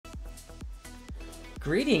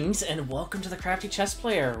Greetings and welcome to the Crafty Chess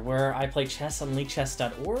Player, where I play chess on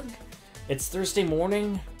LeagueChess.org. It's Thursday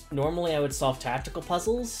morning. Normally I would solve tactical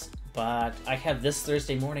puzzles, but I have this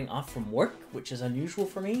Thursday morning off from work, which is unusual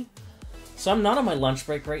for me. So I'm not on my lunch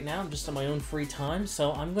break right now, I'm just on my own free time,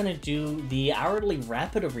 so I'm going to do the Hourly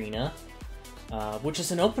Rapid Arena, which is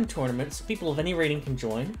an open tournament, so people of any rating can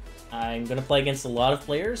join. I'm going to play against a lot of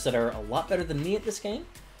players that are a lot better than me at this game.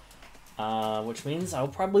 Which means I'll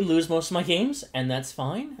probably lose most of my games, and that's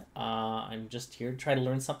fine. I'm just here to try to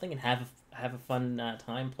learn something and have a fun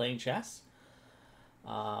time playing chess.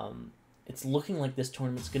 It's looking like this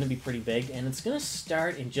tournament's going to be pretty big, and it's going to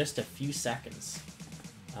start in just a few seconds.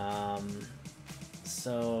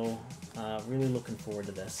 Really looking forward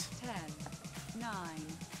to this. 10, 9,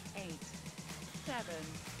 8, 7,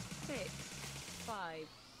 6, 5,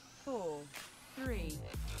 4, 3,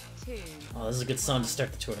 2. Oh, this is a good song to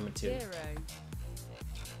start the tournament too. 0.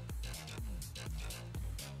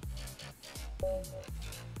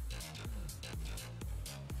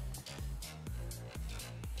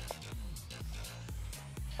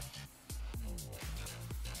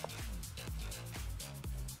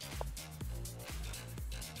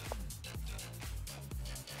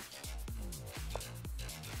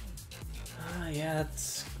 Yeah,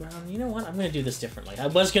 that's... you know what? I'm going to do this differently. I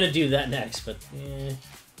was going to do that next, but...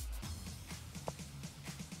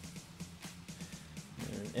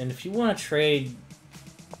 And if you want to trade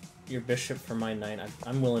your bishop for my knight,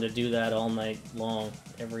 I'm willing to do that all night long,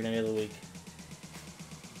 every night of the week.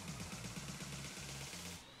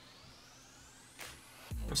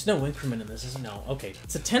 There's no increment in this, isn't there? No. Okay,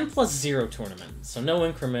 it's a 10+0 tournament, so no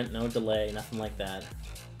increment, no delay, nothing like that.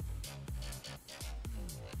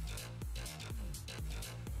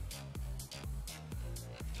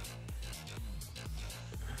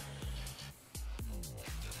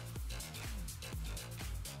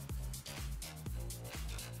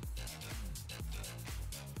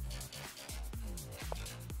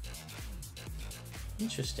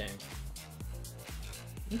 Interesting.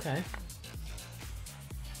 Okay.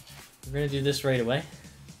 We're gonna do this right away.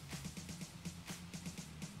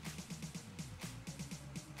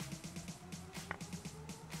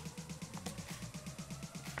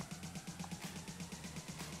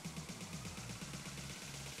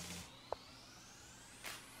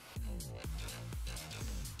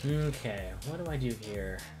 Okay, what do I do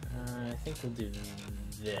here? I think we'll do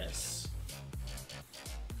this.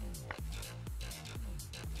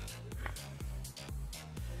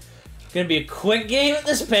 Gonna be a quick game at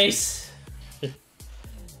this pace.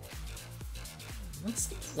 What's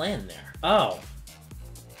the plan there? Oh.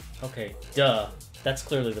 Okay, duh. That's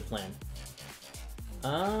clearly the plan.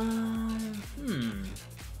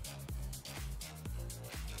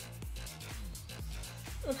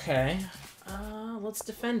 Okay. Let's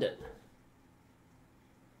defend it.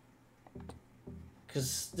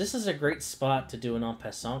 Because this is a great spot to do an en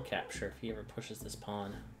passant capture if he ever pushes this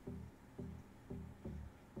pawn.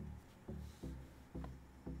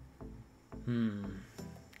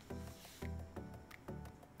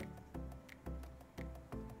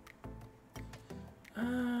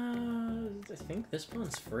 I think this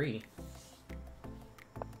pawn's free.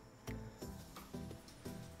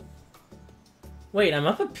 Wait, I'm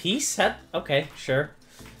up a piece? Okay, sure.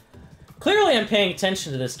 Clearly I'm paying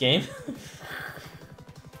attention to this game.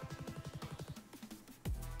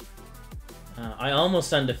 I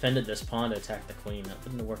almost undefended this pawn to attack the queen. That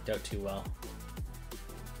wouldn't have worked out too well.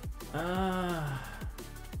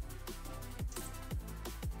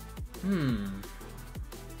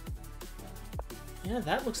 Yeah,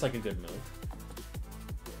 that looks like a good move.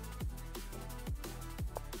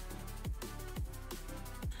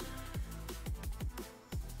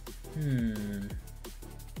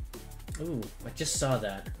 Ooh, I just saw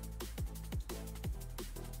that.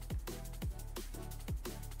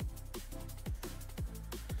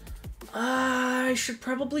 I should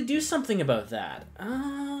probably do something about that.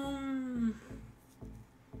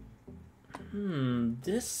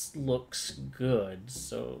 This looks good,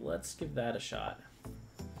 so let's give that a shot.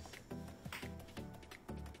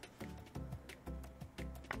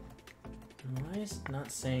 Why is it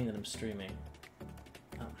not saying that I'm streaming?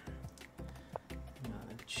 Oh.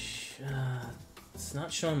 It's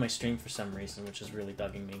not showing my stream for some reason, which is really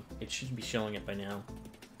bugging me. It should be showing it by now.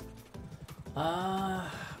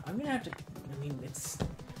 I'm gonna have to... I mean, it's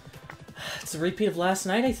a repeat of last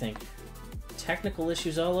night, I think. Technical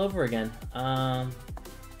issues all over again. I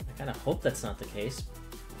kind of hope that's not the case.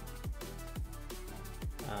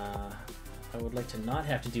 I would like to not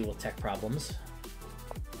have to deal with tech problems.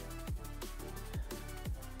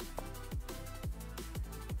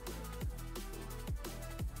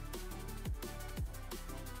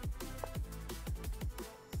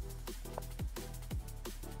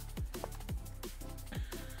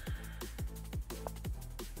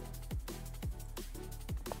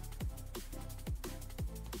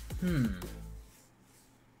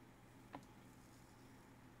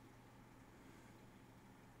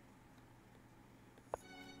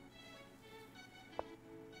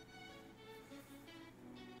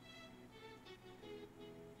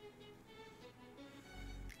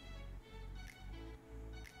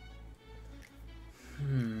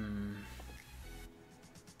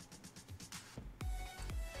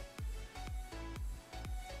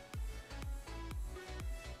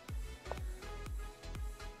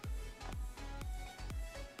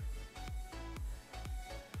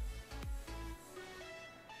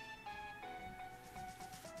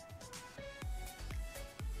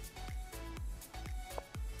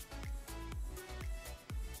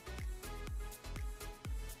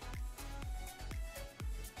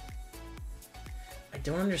 I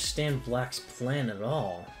don't understand Black's plan at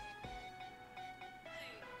all.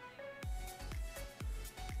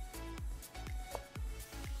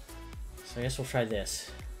 So I guess we'll try this.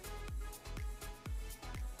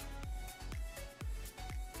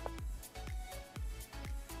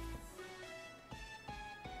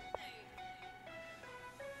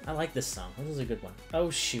 I like this song. This is a good one. Oh,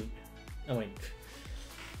 shoot. Oh, wait.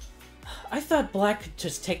 I thought Black could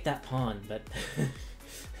just take that pawn, but...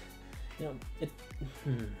 you know, it...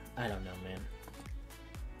 I don't know, man.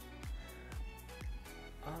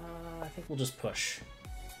 I think we'll just push.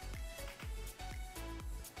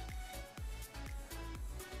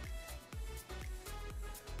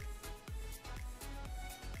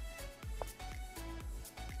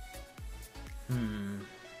 I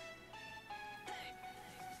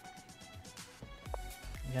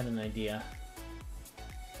got an idea.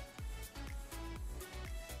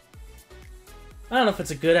 I don't know if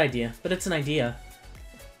it's a good idea, but it's an idea.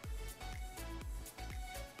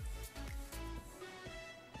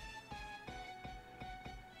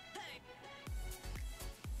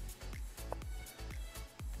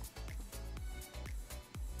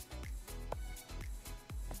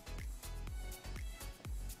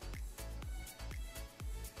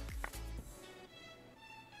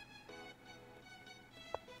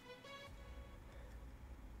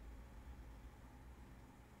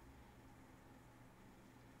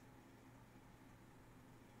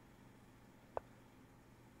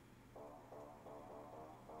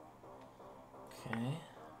 Okay.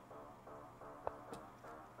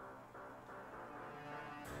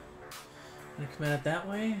 Gonna come at it that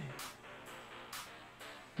way?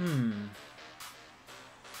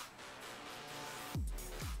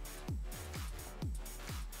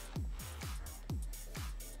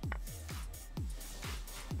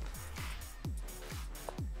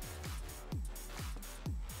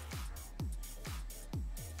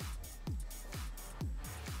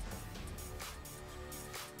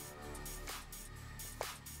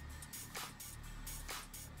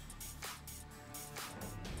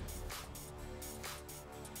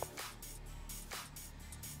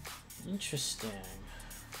 Interesting.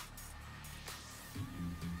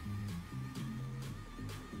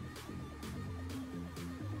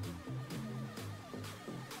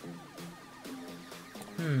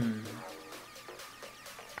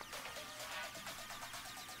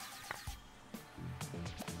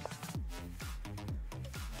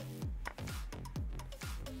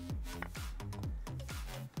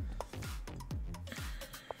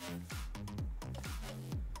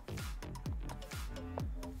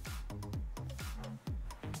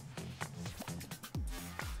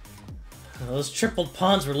 Those tripled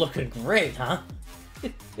pawns were looking great, huh?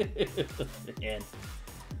 Man.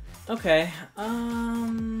 Okay,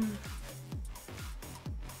 I'm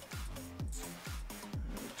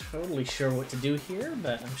totally sure what to do here,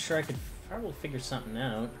 but I'm sure I could probably figure something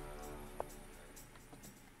out.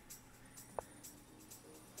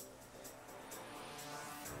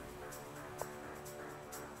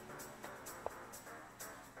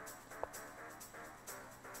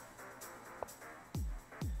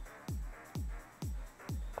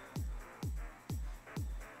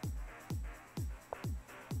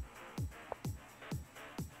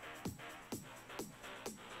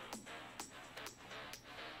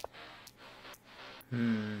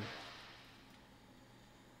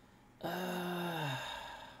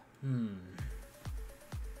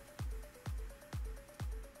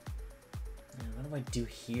 What do I do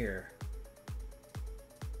here?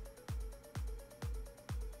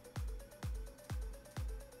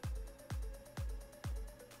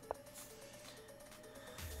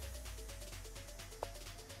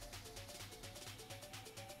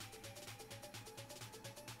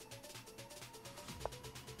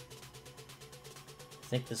 I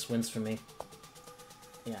think this wins for me.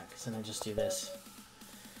 Yeah, because then I just do this.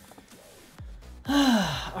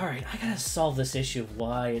 Alright, I gotta solve this issue of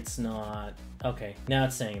why it's not... Okay, now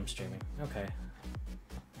it's saying I'm streaming. Okay.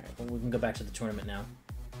 Alright, well, we can go back to the tournament now.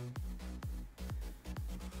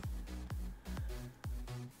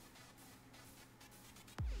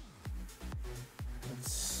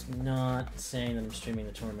 It's not saying that I'm streaming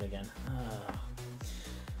the tournament again.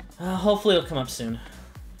 Hopefully it'll come up soon.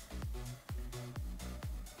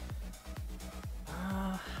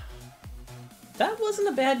 That wasn't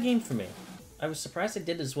a bad game for me. I was surprised I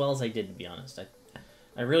did as well as I did, to be honest.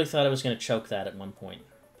 I really thought I was going to choke that at one point,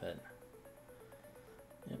 but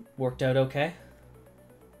it worked out okay.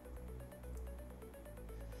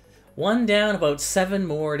 1 down, about 7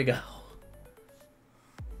 more to go.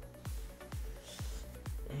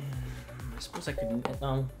 I suppose I could...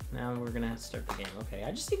 Oh, now we're going to have to start the game. Okay,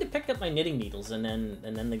 I just need to pick up my knitting needles, and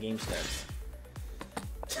then the game starts.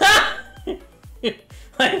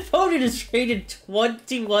 My opponent is rated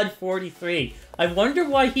 2143. I wonder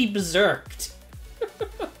why he berserked.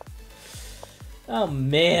 Oh,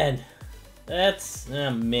 man. That's...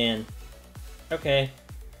 Oh, man. Okay.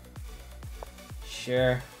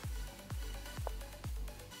 Sure.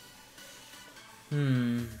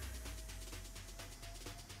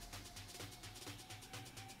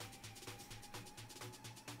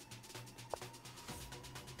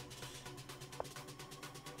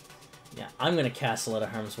 Yeah, I'm gonna castle out of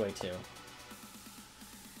harm's way, too.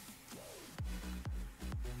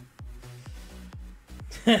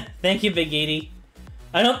 Thank you, Big Edie.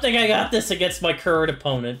 I don't think I got this against my current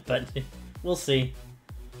opponent, but we'll see.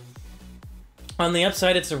 On the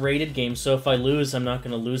upside, it's a rated game, so if I lose, I'm not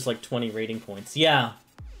gonna lose like 20 rating points. Yeah.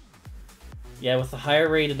 Yeah, with the higher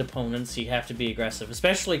rated opponents, you have to be aggressive,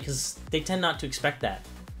 especially because they tend not to expect that.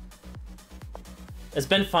 As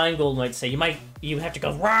Ben Feingold might say, you have to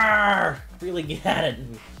go rawr, really get at it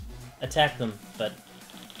and attack them, but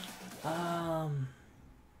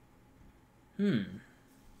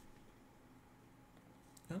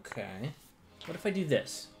okay. What if I do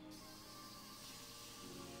this?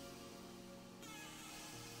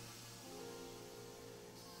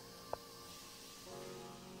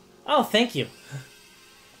 Oh, thank you.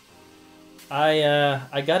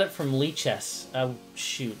 I got it from Lichess. Oh,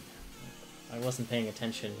 shoot. I wasn't paying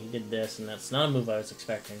attention. He did this, and that's not a move I was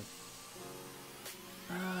expecting.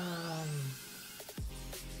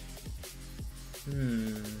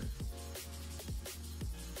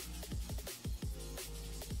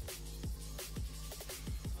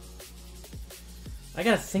 I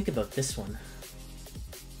gotta think about this one.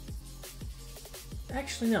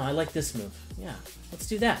 Actually, no, I like this move. Yeah, let's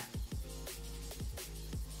do that.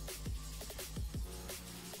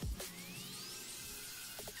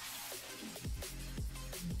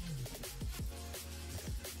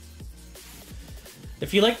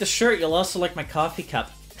 If you like the shirt, you'll also like my coffee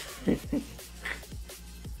cup.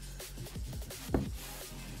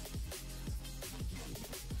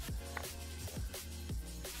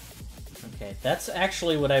 Okay, that's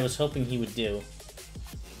actually what I was hoping he would do.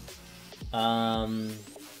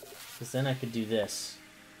 Because then I could do this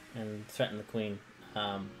and threaten the queen.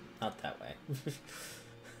 Not that way.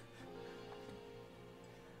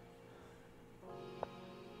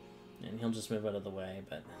 And he'll just move out of the way,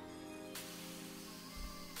 but...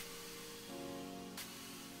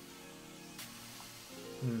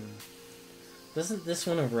 Doesn't this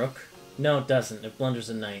one a rook? No, it doesn't. It blunders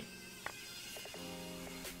a knight.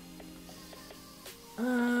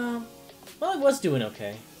 Well, I was doing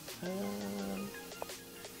okay.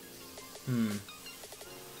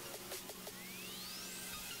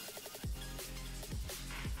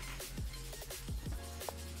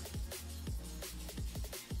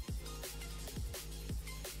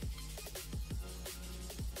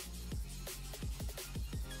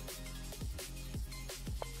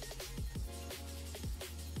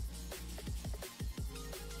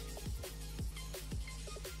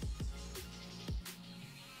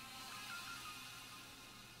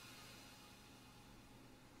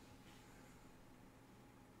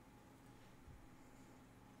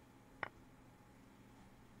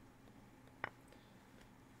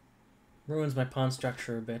 Ruins my pawn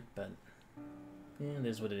structure a bit, but yeah, it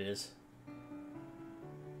is what it is.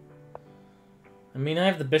 I mean, I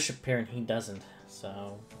have the bishop pair and he doesn't,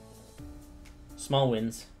 so... Small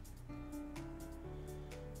wins.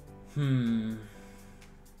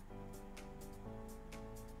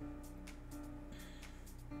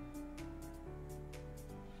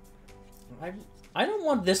 I don't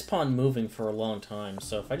want this pawn moving for a long time,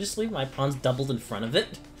 so if I just leave my pawns doubled in front of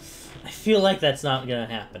it, I feel like that's not gonna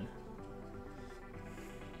happen.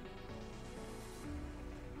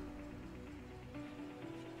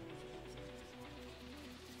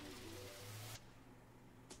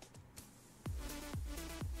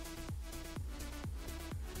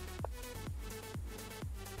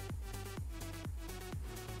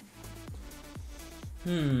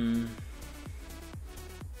 Hmm.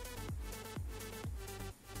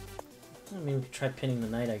 I mean, we could try pinning the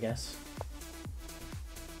knight, I guess.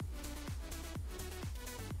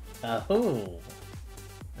 Oh.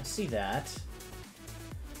 I see that.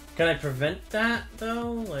 Can I prevent that,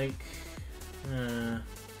 though? Like...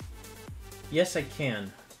 yes, I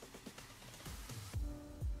can.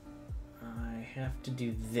 I have to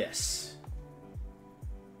do this.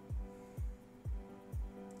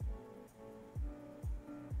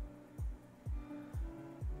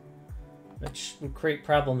 Which would create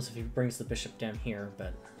problems if he brings the bishop down here,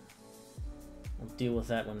 but I'll deal with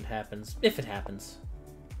that when it happens, if it happens.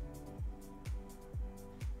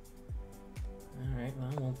 Alright,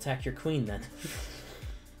 well, we'll attack your queen then.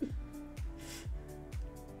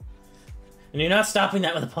 And you're not stopping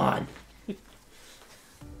that with a pawn.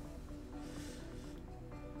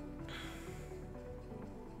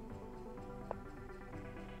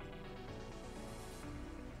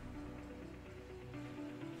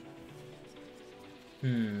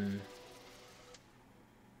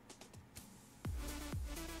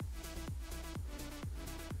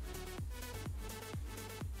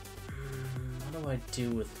 What do I do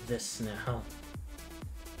with this now?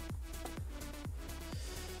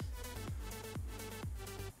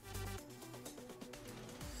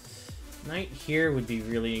 Knight here would be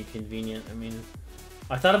really inconvenient. I mean,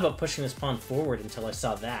 I thought about pushing this pawn forward until I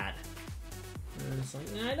saw that. And it's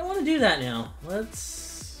like, nah, I don't want to do that now.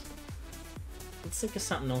 Let's think of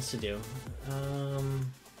something else to do.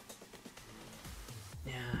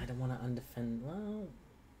 Yeah, I don't want to undefend. Well,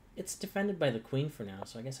 it's defended by the queen for now,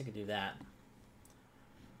 so I guess I could do that.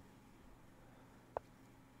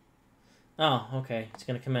 Oh, okay. It's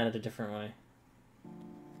gonna come at it a different way.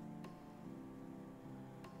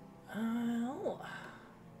 I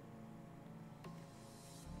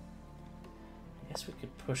guess we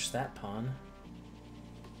could push that pawn.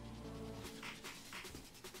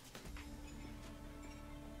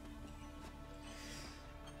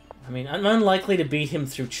 I mean, I'm unlikely to beat him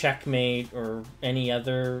through checkmate or any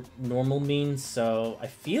other normal means, so I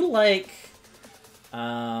feel like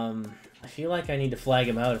I need to flag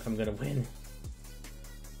him out if I'm gonna win.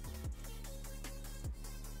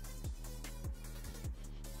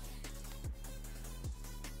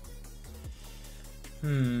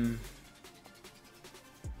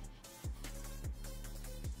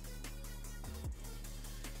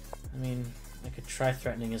 I mean, I could try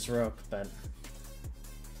threatening his rook, but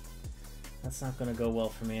that's not gonna go well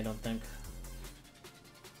for me, I don't think.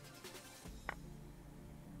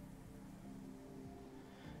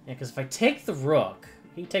 Yeah, because if I take the rook,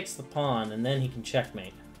 he takes the pawn, and then he can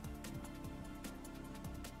checkmate.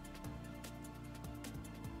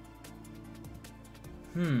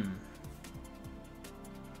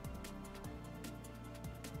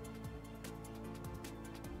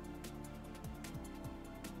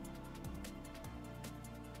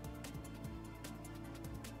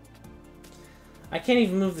 I can't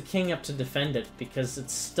even move the king up to defend it, because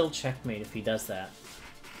it's still checkmate if he does that.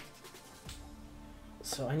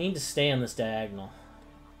 So I need to stay on this diagonal.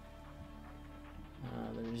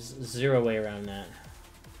 There's zero way around that.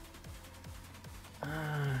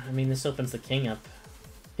 I mean, this opens the king up.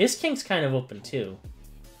 His king's kind of open, too.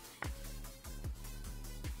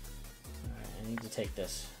 Alright, I need to take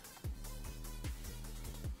this.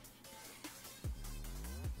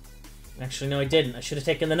 Actually, no, I didn't. I should have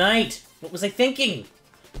taken the knight! What was I thinking?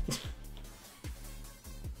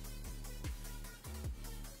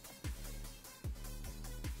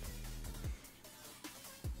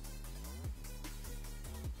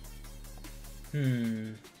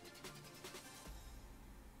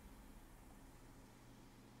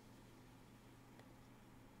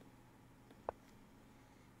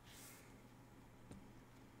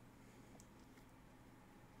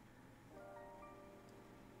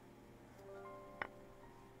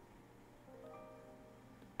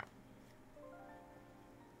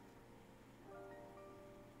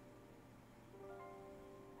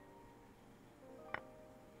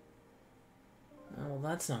 Well,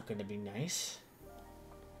 that's not going to be nice.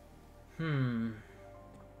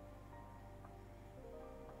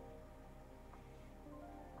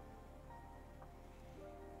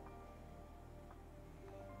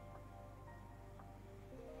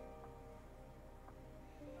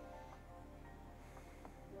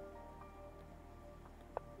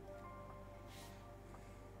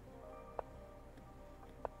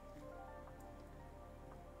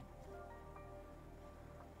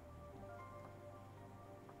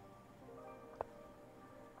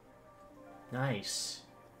 Nice.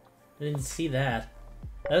 I didn't see that.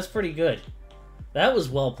 That was pretty good. That was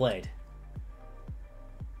well played.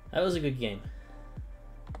 That was a good game.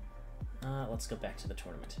 Let's go back to the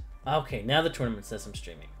tournament. Okay, now the tournament says I'm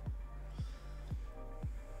streaming.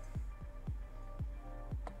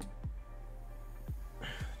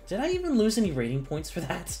 Did I even lose any rating points for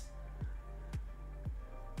that?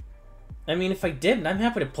 I mean, if I didn't, I'm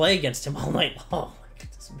happy to play against him all night long.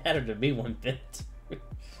 It doesn't matter to me one bit.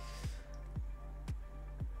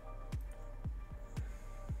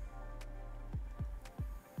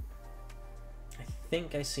 I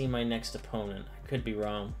think I see my next opponent. I could be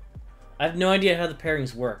wrong. I have no idea how the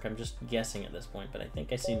pairings work. I'm just guessing at this point, but I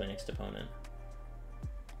think I see my next opponent.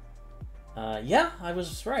 Yeah, I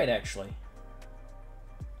was right, actually.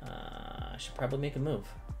 I should probably make a move.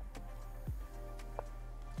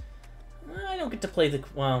 I don't get to play the...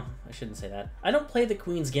 Well, I shouldn't say that. I don't play the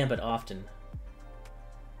Queen's Gambit often.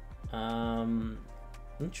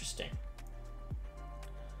 Interesting.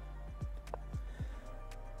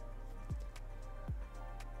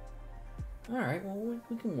 Alright, well,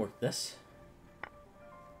 we can work this.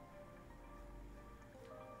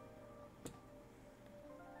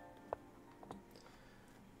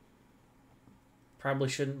 Probably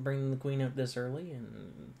shouldn't bring the queen out this early,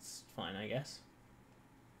 and it's fine, I guess.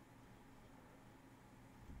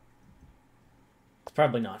 It's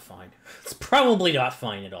probably not fine. It's probably not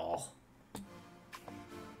fine at all.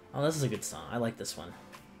 Oh, this is a good song. I like this one.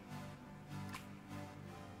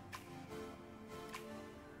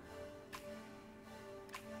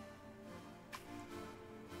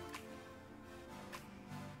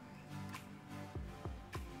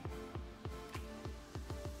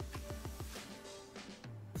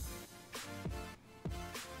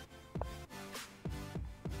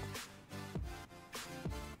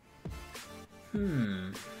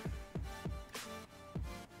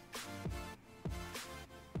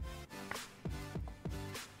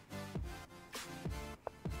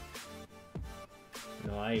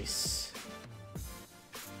 Nice.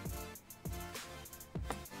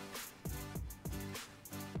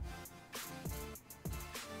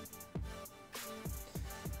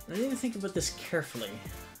 I need to think about this carefully.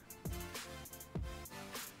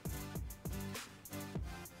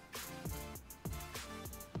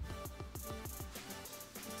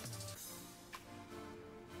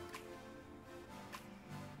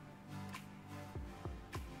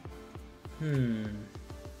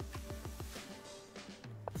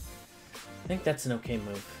 I think that's an okay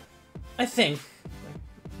move. I think.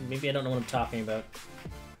 Maybe I don't know what I'm talking about.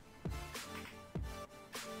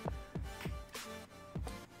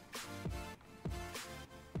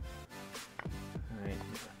 Alright.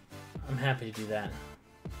 I'm happy to do that.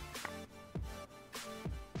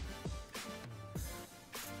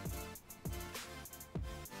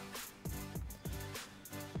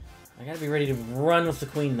 I gotta be ready to run with the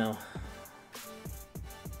queen, though.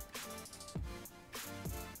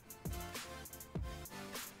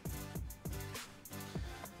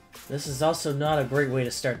 This is also not a great way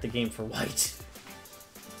to start the game for white.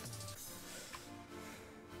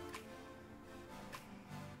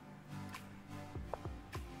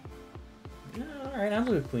 Alright, I'll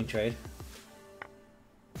do a queen trade.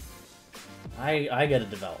 I gotta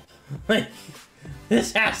develop. Like,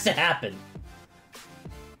 this has to happen.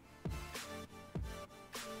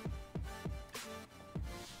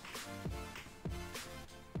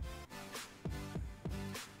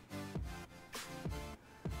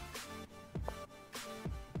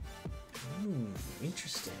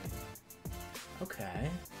 Interesting. Okay.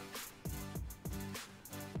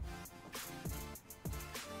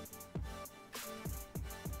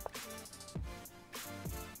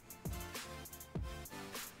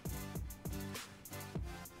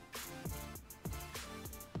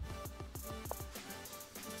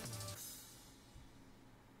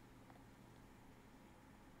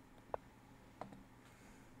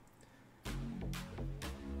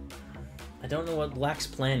 I don't know what Black's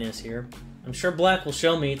plan is here. I'm sure Black will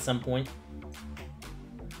show me at some point.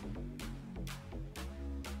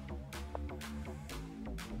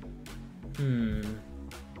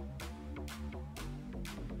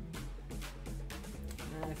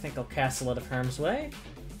 I think I'll castle out of harm's way.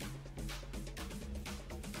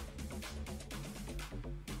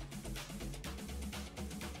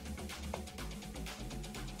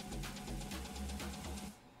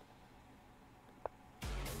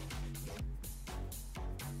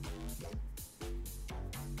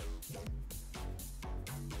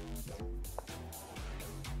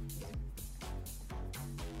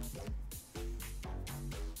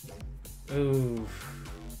 Ooh.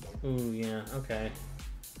 Ooh, yeah, okay.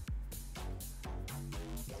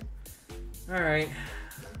 Alright.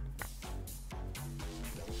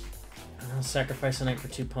 I'll sacrifice a knight for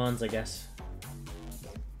 2 pawns, I guess.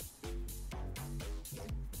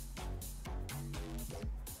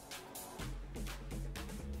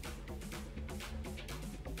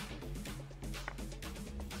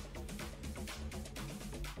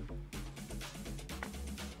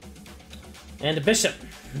 And a bishop.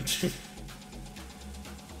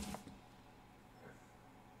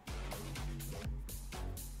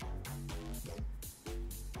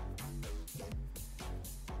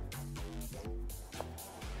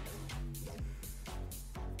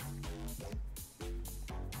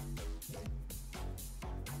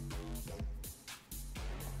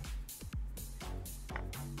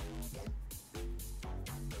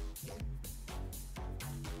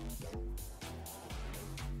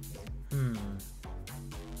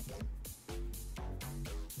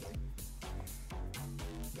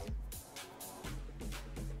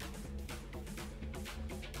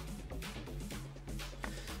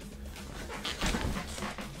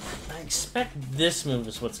 I expect this move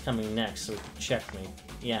is what's coming next, so we can checkmate.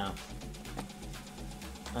 Yeah.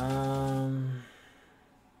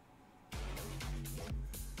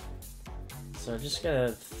 So I just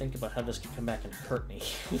gotta think about how this could come back and hurt me.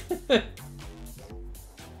 I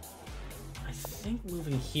think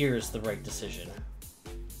moving here is the right decision.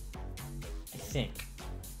 I think.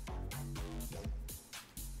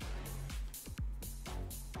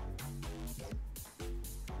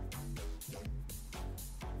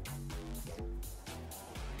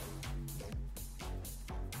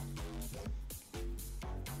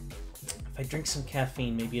 If I drink some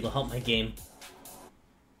caffeine, maybe it'll help my game.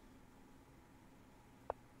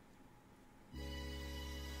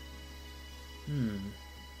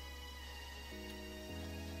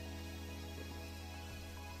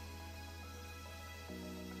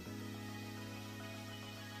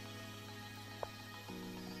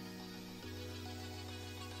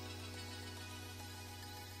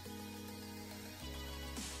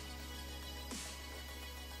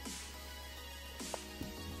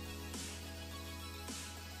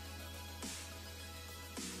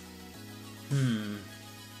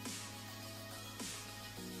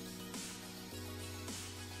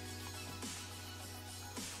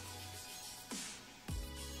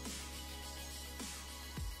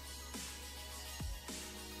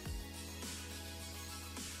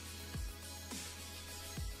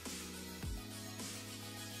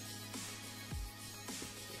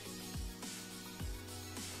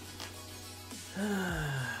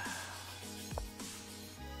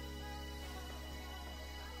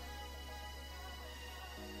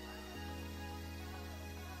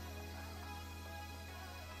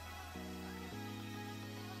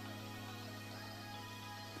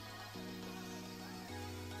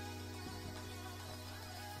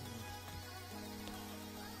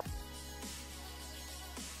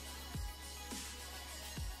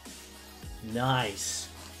 Nice.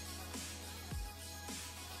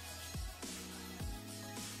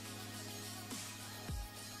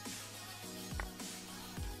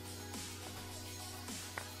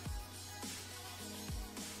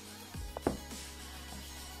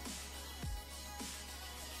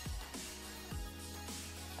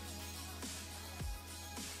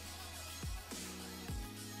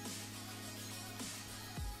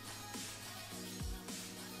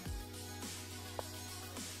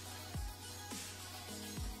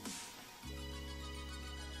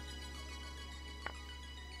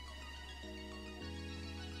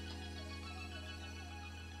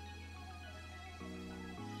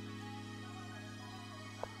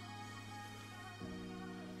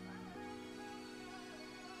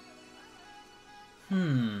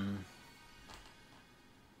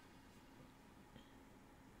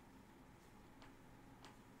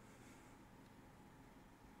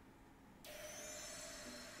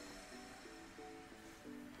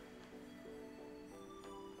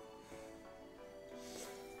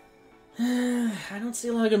 I don't see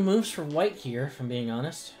a lot of good moves for white here, if I'm being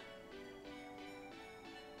honest.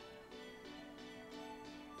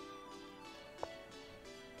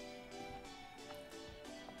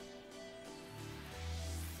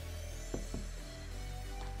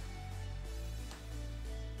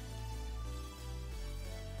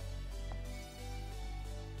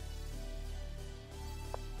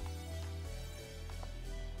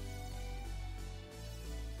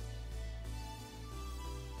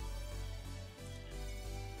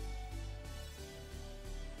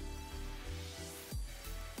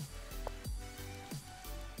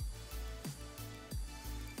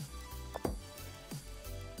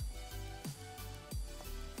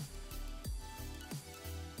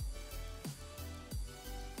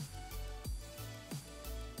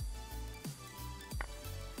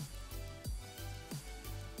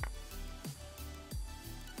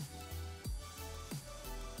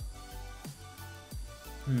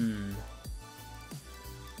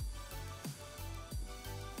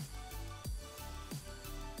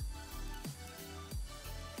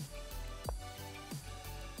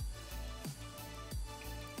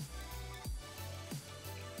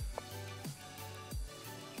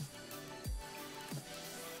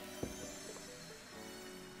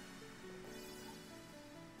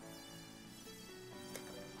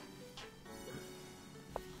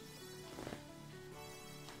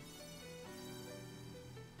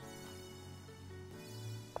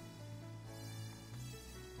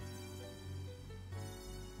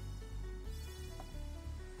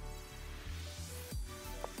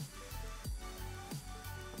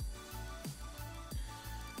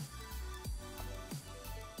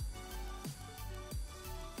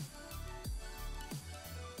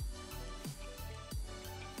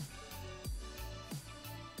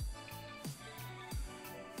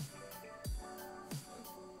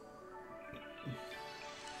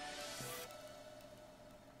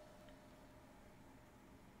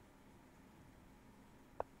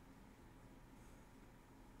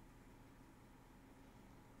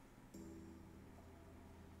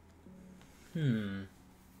 Hmm.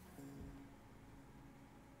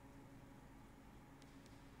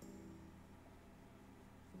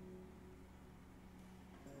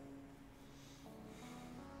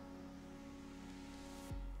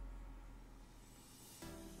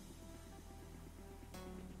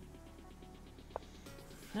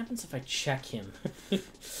 What happens if I check him?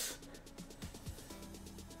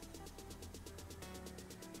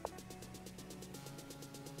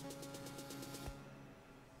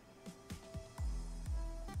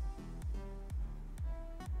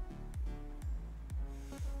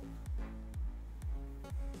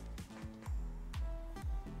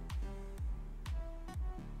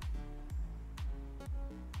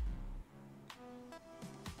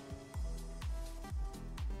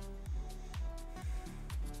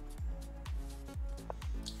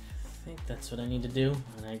 I think that's what I need to do,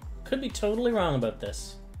 and I could be totally wrong about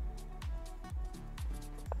this.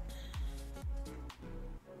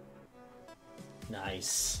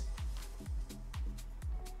 Nice.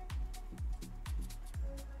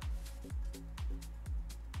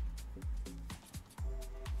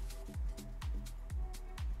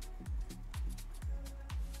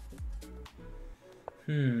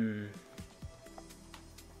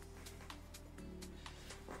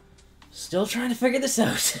 Still trying to figure this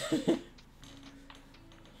out.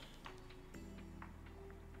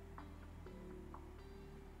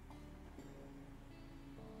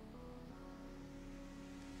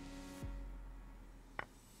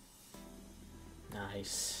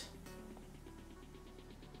 Nice.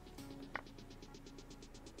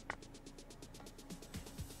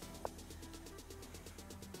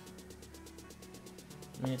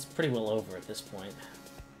 I mean, it's pretty well over at this point.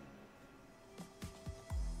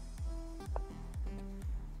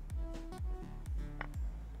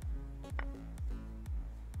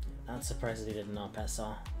 Not surprised that he did not pass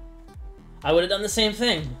all. I would have done the same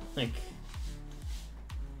thing. Like...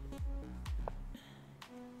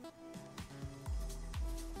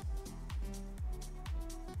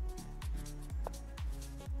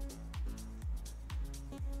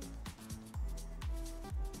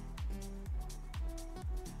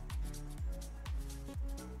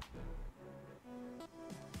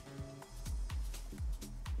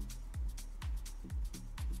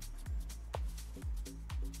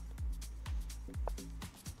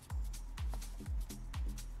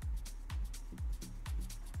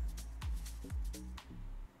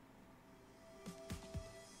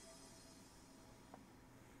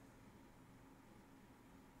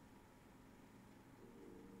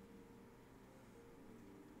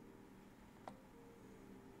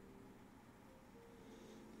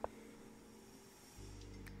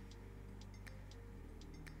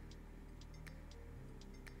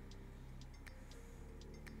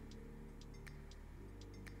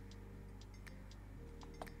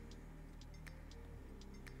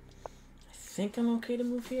 I think I'm okay to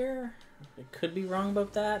move here. I could be wrong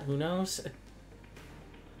about that. Who knows? I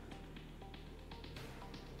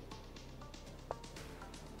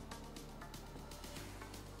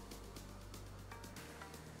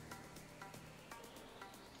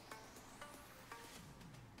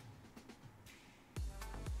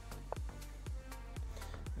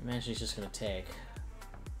imagine he's just gonna take.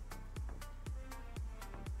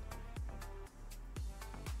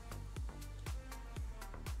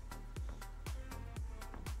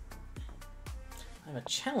 I have a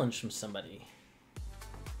challenge from somebody.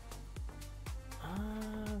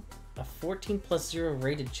 A 14+0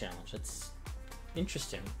 rated challenge. That's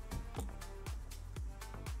interesting.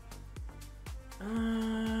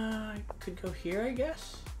 I could go here, I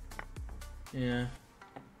guess? Yeah.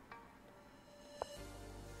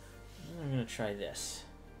 I'm gonna try this.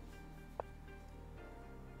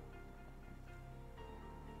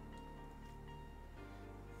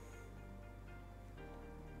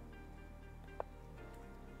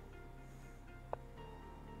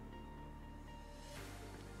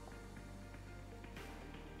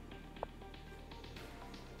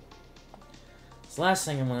 The last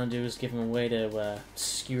thing I want to do is give him a way to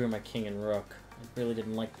skewer my king and rook. I really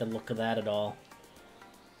didn't like the look of that at all.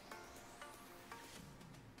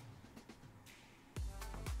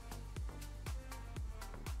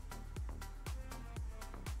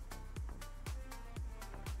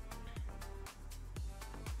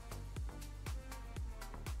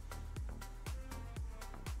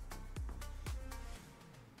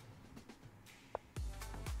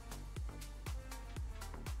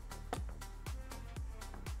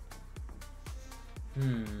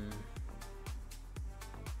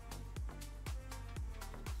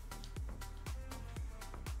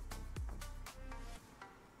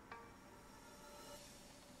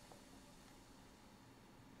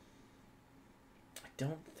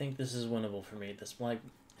 don't think this is winnable for me at this point.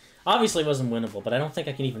 Obviously it wasn't winnable, but I don't think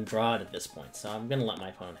I can even draw it at this point, so I'm going to let my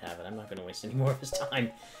opponent have it. I'm not going to waste any more of his time.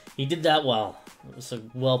 He did that well. It was a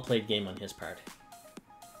well-played game on his part.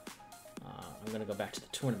 I'm going to go back to the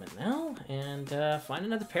tournament now and find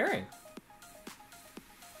another pairing.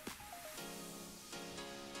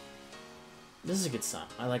 This is a good song.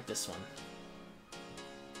 I like this one.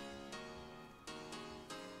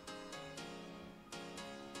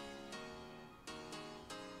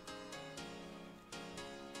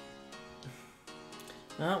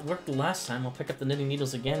 Well, it worked the last time. I'll pick up the knitting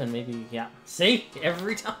needles again and maybe, yeah. See?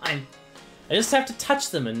 Every time. I just have to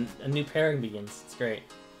touch them and a new pairing begins. It's great.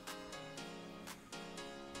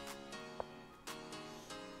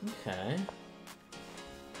 Okay.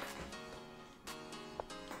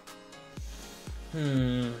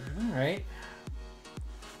 Alright.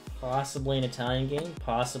 Possibly an Italian game.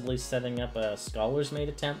 Possibly setting up a Scholar's Mate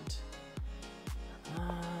attempt.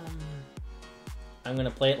 I'm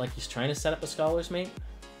gonna play it like he's trying to set up a Scholar's Mate.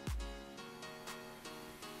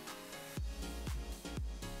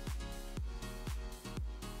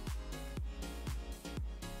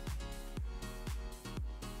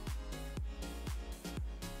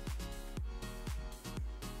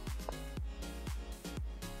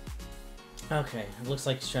 Okay, it looks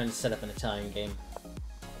like he's trying to set up an Italian game.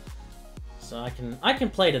 So I can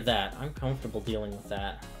play to that. I'm comfortable dealing with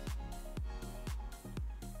that.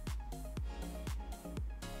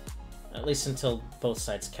 At least until both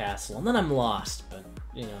sides castle, and then I'm lost, but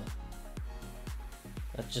you know.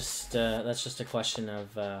 That's just a question of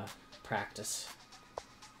practice.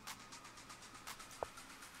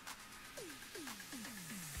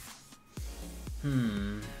 How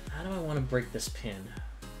do I want to break this pin?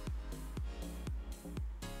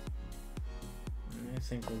 I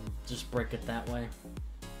think we'll just break it that way.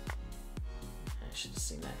 I should have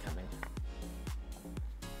seen that coming.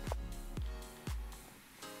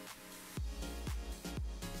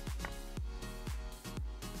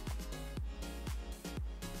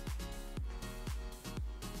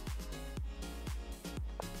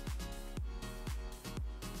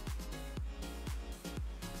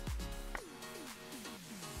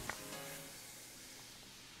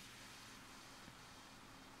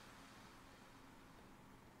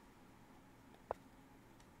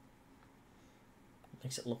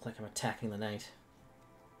 Makes it look like I'm attacking the knight.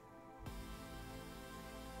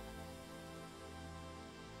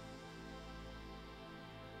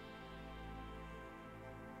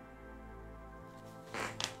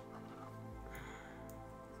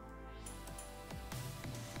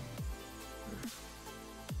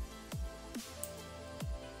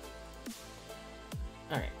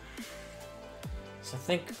 Alright. So I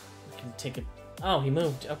think we can take it. Oh, he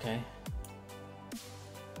moved. Okay.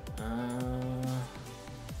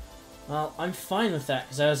 Well, I'm fine with that,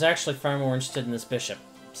 because I was actually far more interested in this bishop,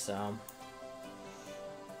 so...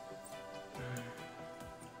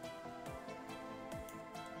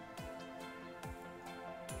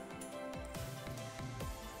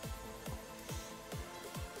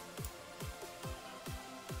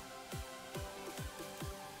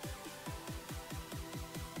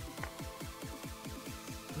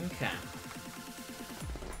 Okay.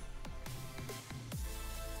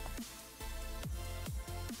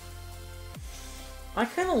 I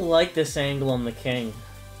kind of like this angle on the king.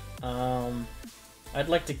 I'd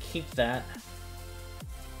like to keep that.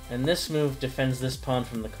 And this move defends this pawn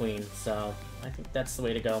from the queen, so I think that's the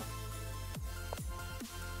way to go.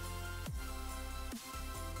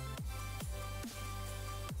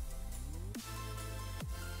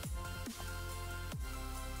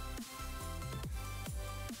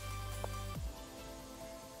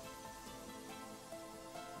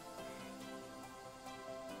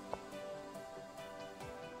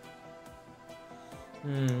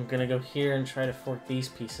 I'm gonna go here and try to fork these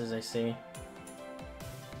pieces, I see.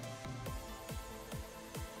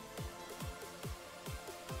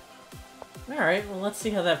 Alright, well let's see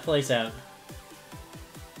how that plays out.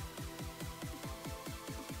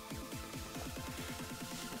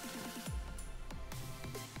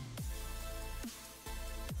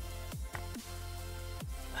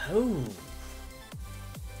 Oh!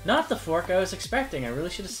 Not the fork I was expecting. I really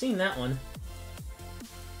should have seen that one.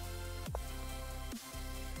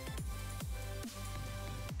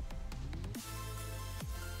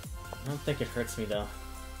 I don't think it hurts me, though.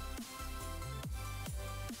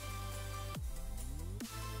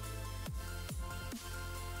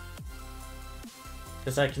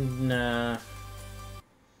 Because I can,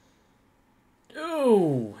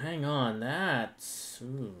 Ooh! Hang on, that's...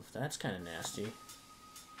 Ooh, that's kind of nasty.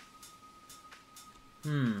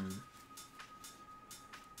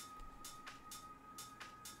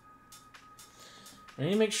 I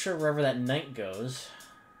need to make sure wherever that knight goes,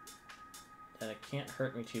 that it can't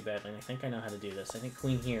hurt me too badly. And I think I know how to do this. I think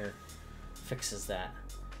queen here fixes that.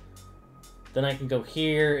 Then I can go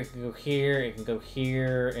here, it can go here, it can go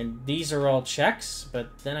here, and these are all checks,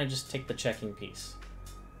 but then I just take the checking piece.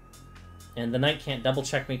 And the knight can't double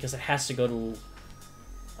check me because it has to go to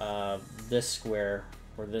this square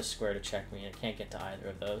or this square to check me. It can't get to either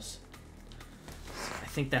of those. So I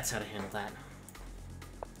think that's how to handle that.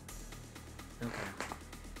 Okay.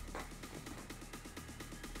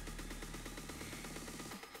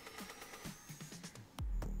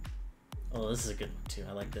 Oh, this is a good one too.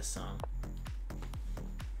 I like this song.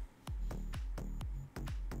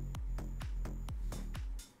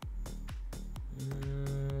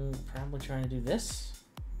 Probably trying to do this,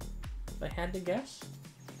 if I had to guess.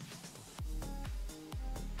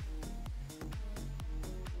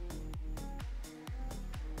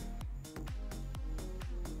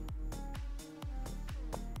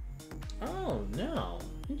 Oh, no.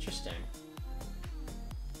 Interesting.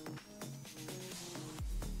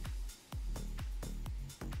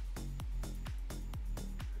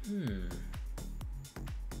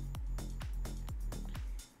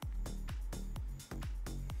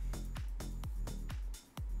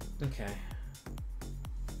 Okay.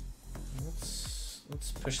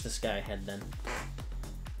 Let's push this guy ahead then.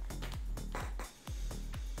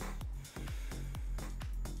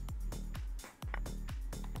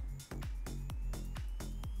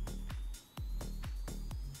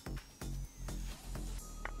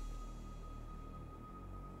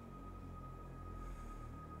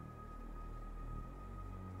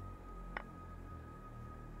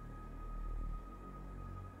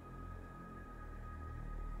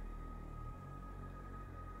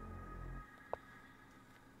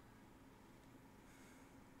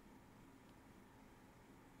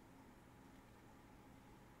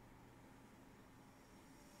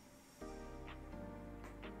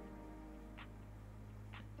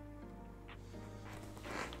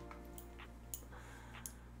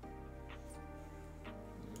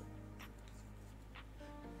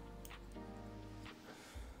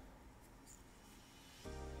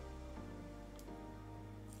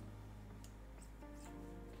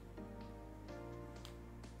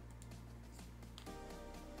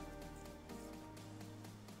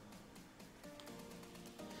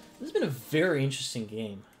 This has been a very interesting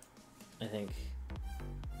game, I think.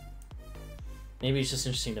 Maybe it's just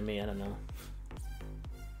interesting to me, I don't know.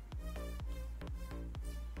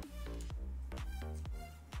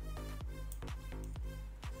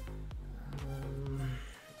 I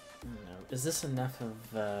don't know. Is this enough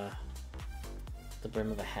of the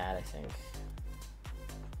brim of a hat, I think?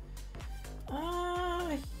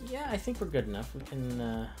 Yeah, I think we're good enough. We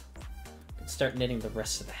can start knitting the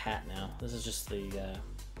rest of the hat now. This is just the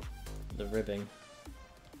ribbing.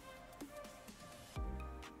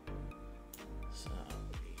 So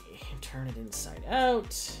we turn it inside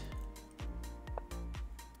out.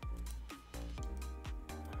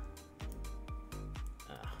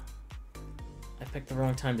 I picked the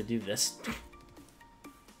wrong time to do this.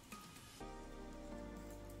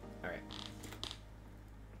 Alright.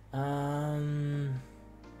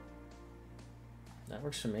 That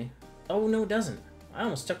works for me. Oh, no, it doesn't. I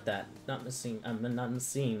almost took that. Not seeing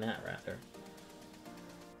that, rather.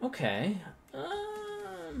 Okay.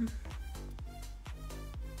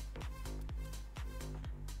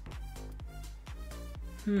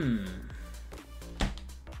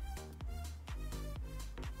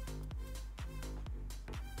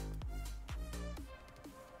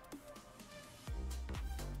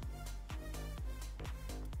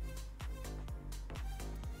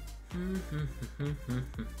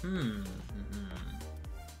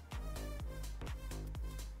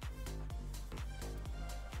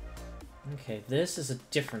 Okay, this is a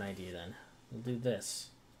different idea then. We'll do this.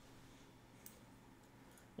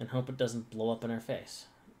 And hope it doesn't blow up in our face.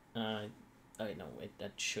 Oh, no, wait,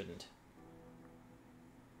 that shouldn't.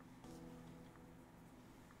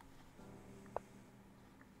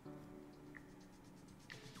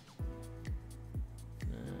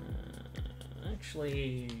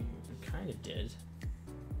 Actually, it kind of did.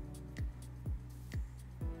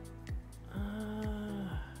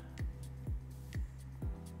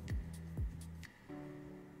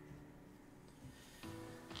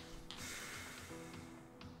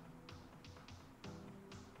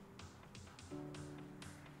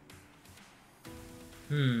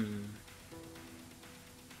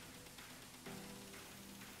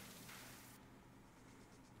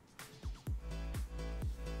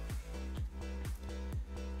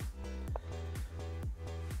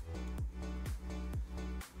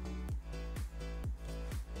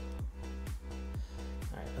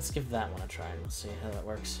 let's give that one a try and we'll see how that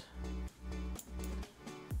works.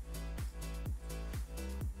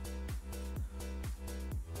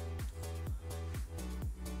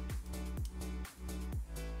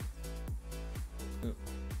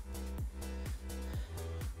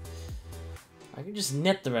 I could just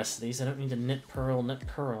knit the rest of these. I don't need to knit, purl,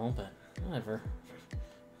 but whatever.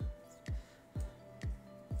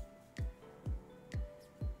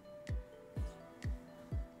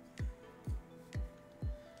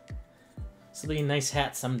 This will be a nice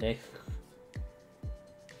hat someday.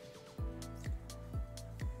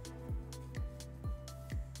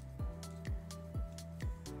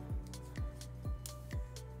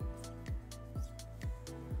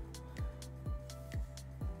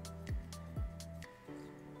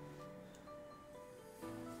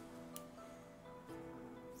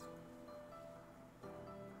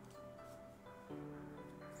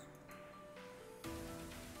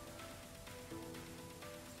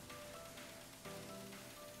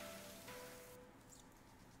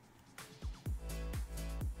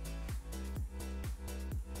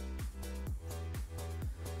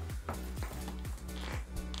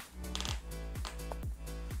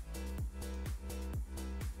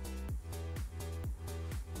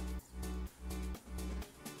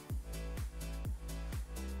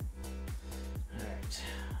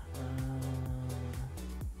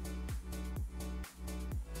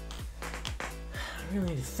 I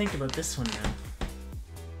really need to think about this one now.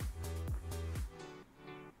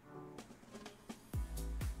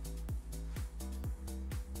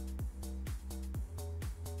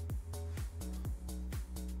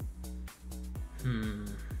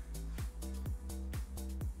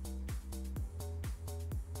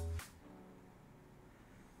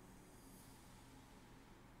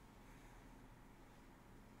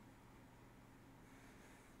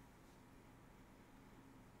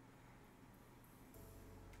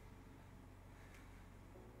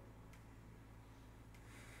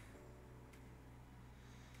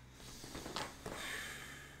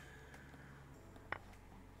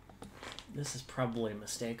 This is probably a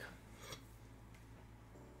mistake.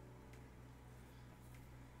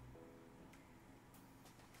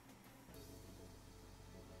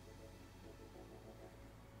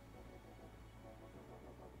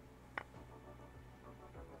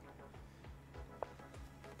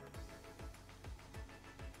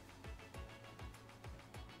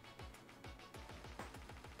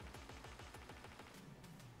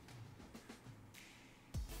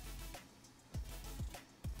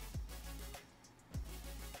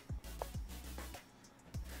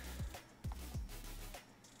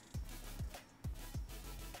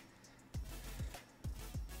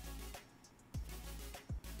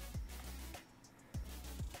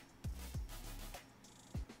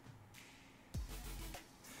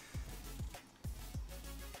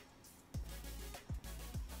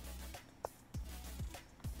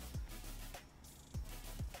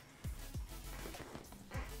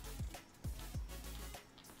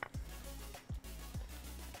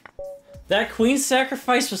 That queen's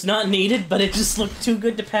sacrifice was not needed, but it just looked too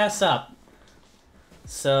good to pass up.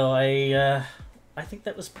 So I think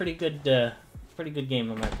that was pretty good game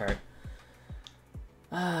on my part.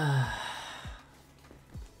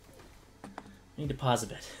 Need to pause a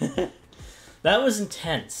bit. That was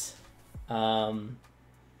intense. I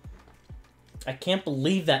can't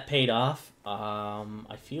believe that paid off.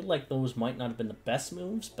 I feel like those might not have been the best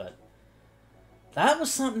moves, but that was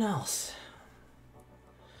something else.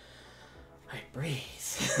 Alright, breathe.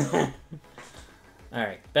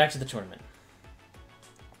 Alright, back to the tournament.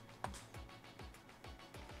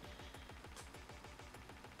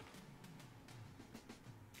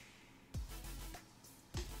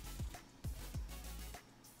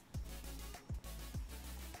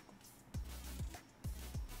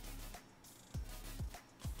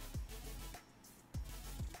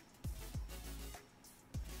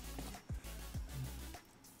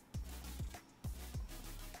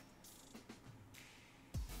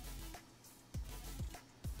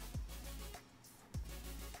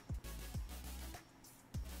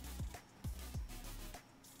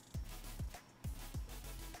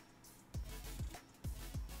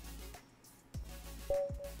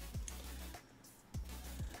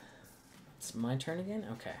 It's my turn again?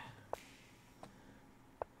 Okay.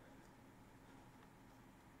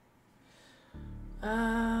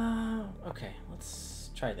 Okay, let's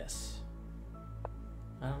try this.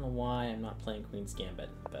 I don't know why I'm not playing Queen's Gambit,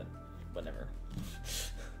 but whatever.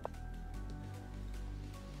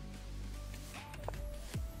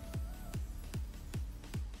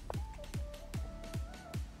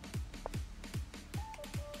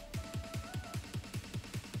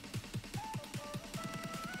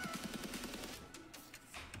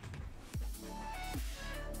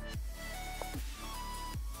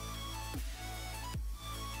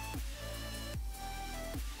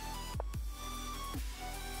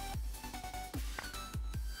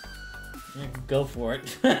 go for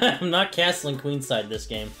it. I'm not castling queenside this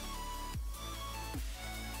game.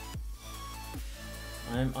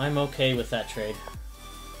 I'm okay with that trade.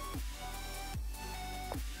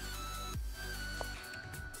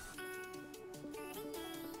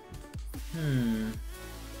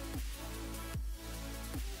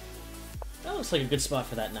 That looks like a good spot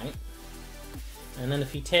for that knight. And then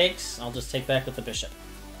if he takes, I'll just take back with the bishop.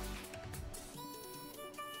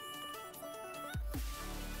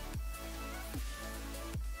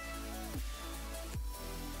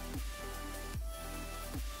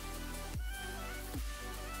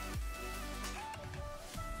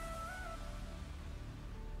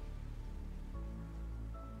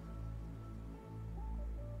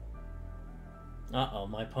 Uh-oh,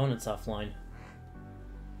 my opponent's offline.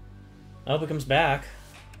 I hope he comes back.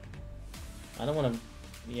 I don't want to...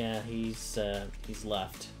 Yeah, he's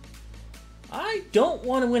left. I don't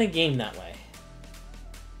want to win a game that way.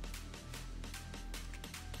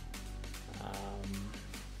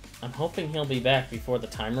 I'm hoping he'll be back before the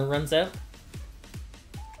timer runs out.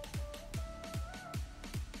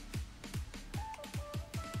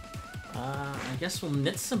 I guess we'll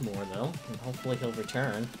knit some more, though, and hopefully he'll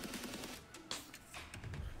return.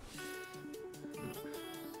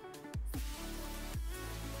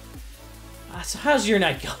 So how's your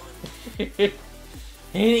night going?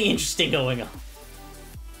 Anything interesting going on?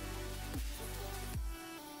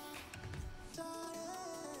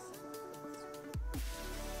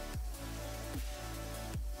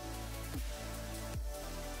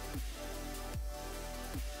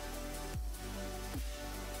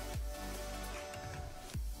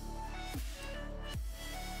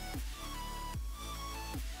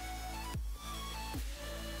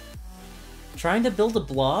 Trying to build a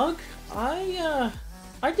blog?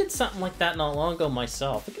 I did something like that not long ago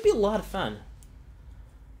myself. It could be a lot of fun.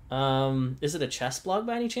 Is it a chess blog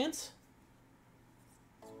by any chance?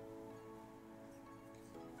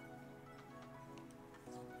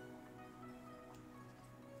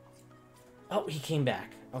 Oh, he came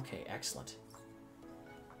back. Okay, excellent.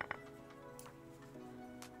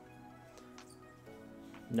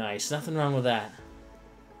 Nice, nothing wrong with that.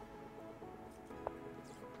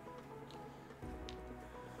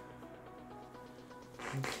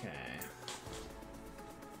 Okay.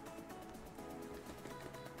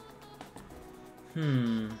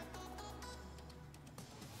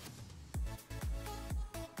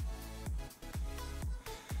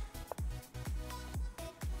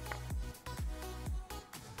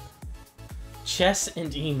 Chess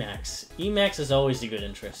and Emacs. Emacs is always a good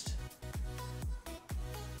interest.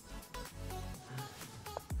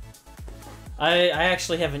 I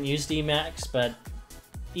actually haven't used Emacs, but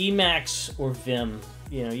Emacs or Vim,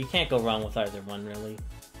 you know, you can't go wrong with either one, really.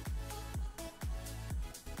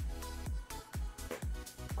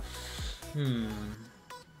 I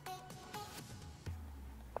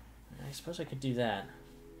suppose I could do that.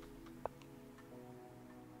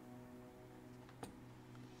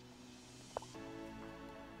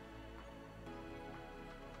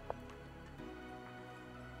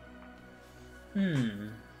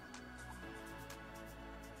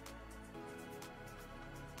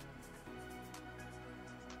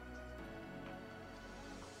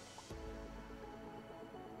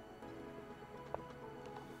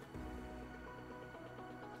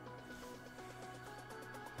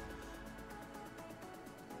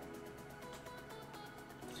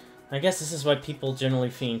 I guess this is why people generally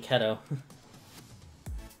fiend keto.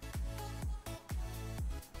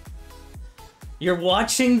 You're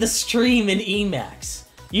watching the stream in Emacs.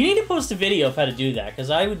 You need to post a video of how to do that, because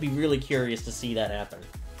I would be really curious to see that happen.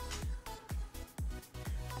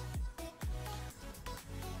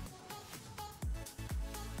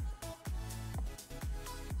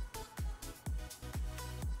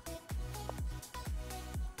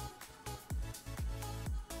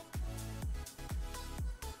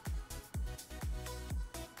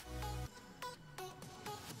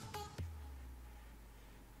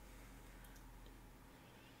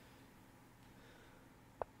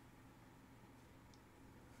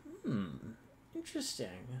 Interesting.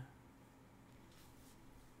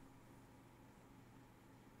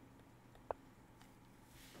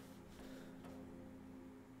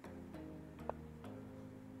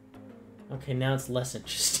 Okay, now it's less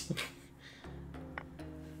interesting.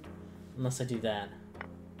 Unless I do that.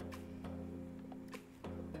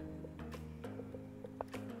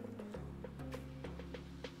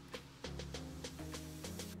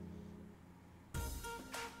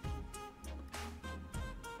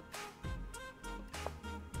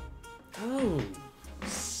 Oh,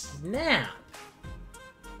 snap.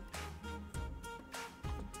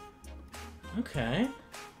 Okay.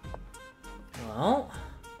 Well,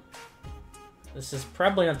 this is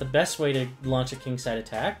probably not the best way to launch a kingside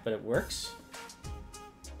attack, but it works.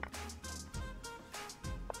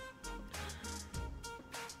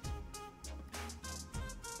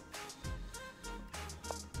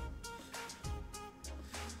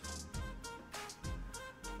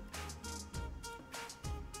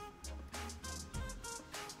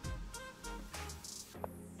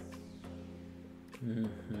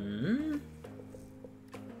 Mm-hmm.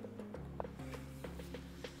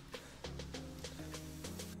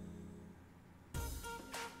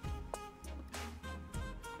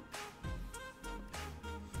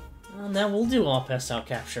 Well, now we'll do all pass out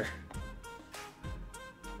capture.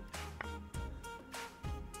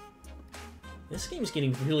 This game's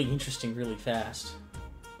getting really interesting really fast.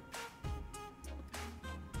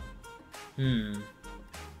 I'm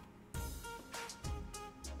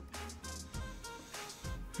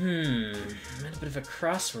at a bit of a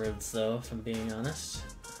crossroads, though, if I'm being honest.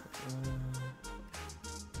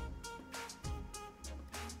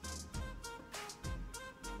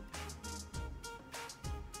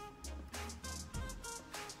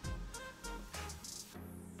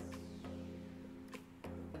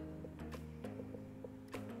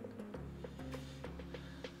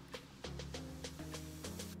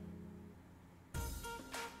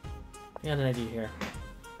 I got an idea here.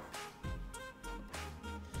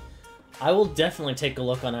 I will definitely take a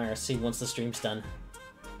look on IRC once the stream's done.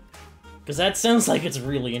 Because that sounds like it's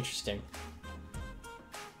really interesting.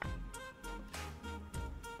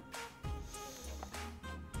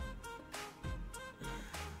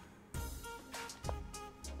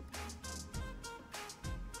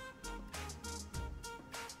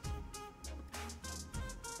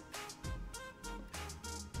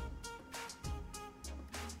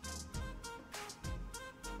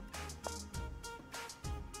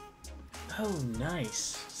 Oh,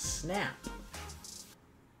 nice. Snap.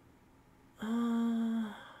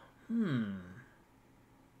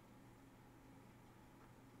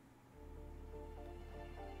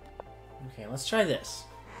 Okay, let's try this.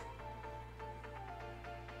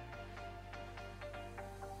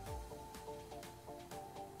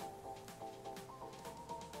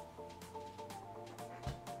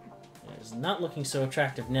 It's not looking so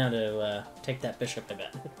attractive now to take that bishop, I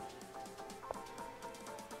bet.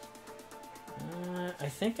 I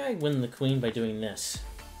think I win the queen by doing this.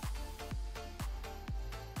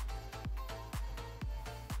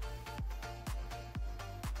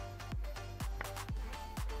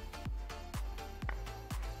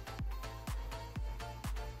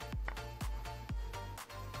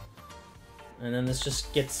 And then this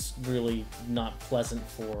just gets really not pleasant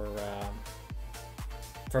for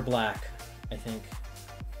black, I think.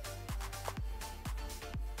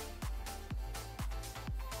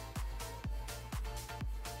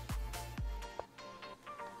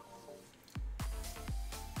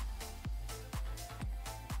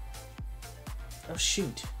 Oh,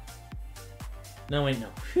 shoot. No, wait, no.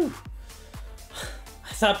 Phew.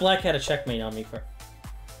 I thought black had a checkmate on me for...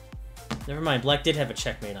 Never mind, black did have a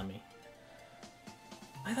checkmate on me.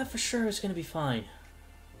 I thought for sure it was going to be fine.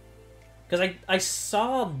 Because I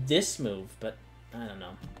saw this move, but I don't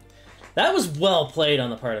know. That was well played on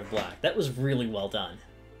the part of black. That was really well done.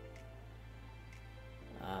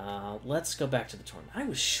 Let's go back to the tournament. I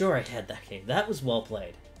was sure I had that game. That was well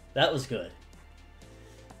played. That was good.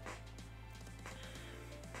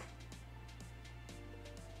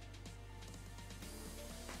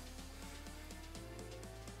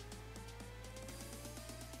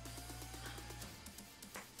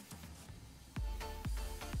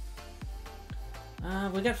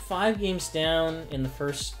 We got 5 games down in the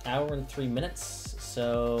first hour and 3 minutes,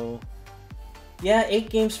 so... Yeah,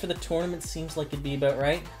 8 games for the tournament seems like it'd be about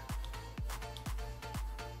right.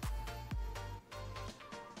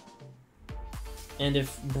 And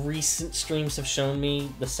if recent streams have shown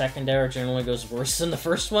me, the second hour generally goes worse than the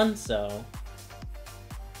first one, so...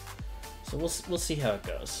 So we'll see how it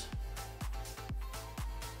goes.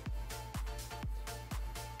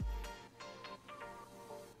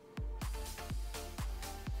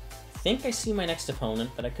 I think I see my next opponent,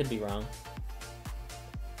 but I could be wrong.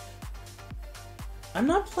 I'm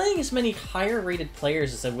not playing as many higher-rated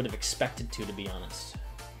players as I would have expected to be honest.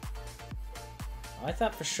 I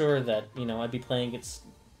thought for sure that, you know, I'd be playing against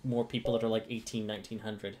more people that are like 18,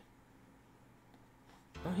 1900.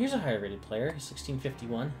 Oh, here's a higher-rated player,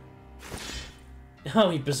 1651. Oh,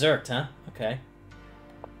 he berserked, huh? Okay.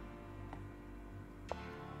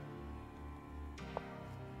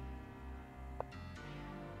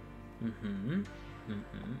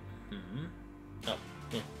 Oh,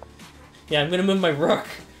 yeah. Yeah, I'm gonna move my rook.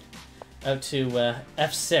 out to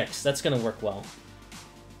f6. That's going to work well.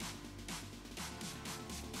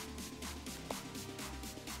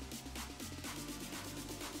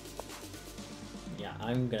 Yeah,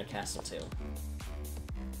 I'm going to castle too.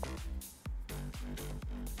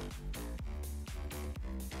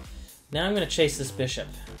 Now I'm going to chase this bishop.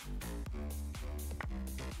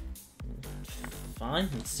 Fine,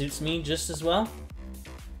 it suits me just as well.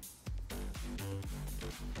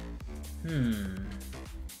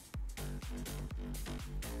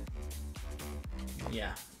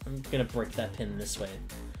 Yeah, I'm gonna break that pin this way.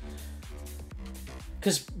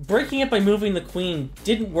 Because breaking it by moving the queen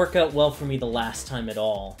didn't work out well for me the last time at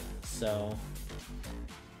all, so...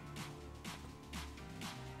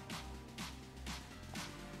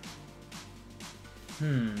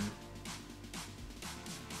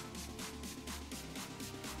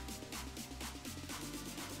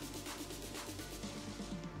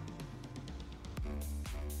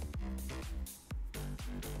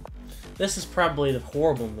 This is probably the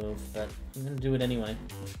horrible move, but I'm gonna do it anyway.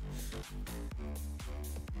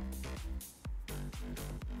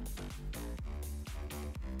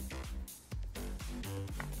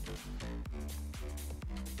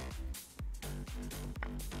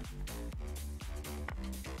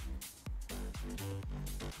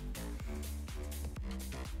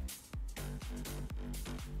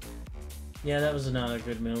 Yeah, that was another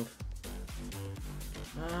good move.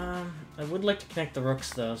 I would like to connect the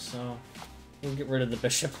rooks, though, so we'll get rid of the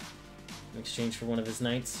bishop in exchange for one of his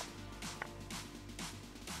knights.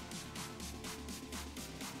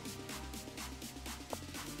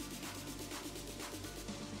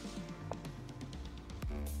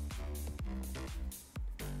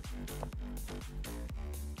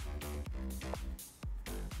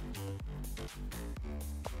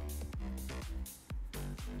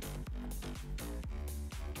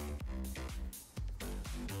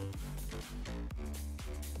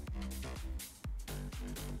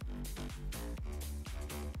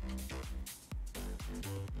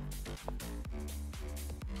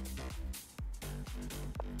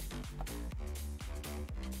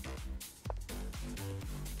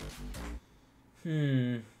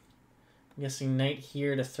 I'm guessing knight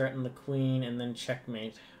here to threaten the queen and then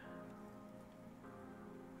checkmate.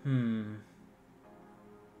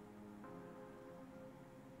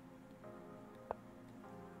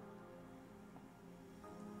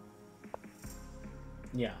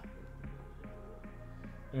 Yeah.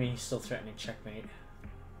 I mean, he's still threatening checkmate.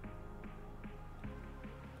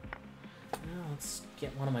 Well, let's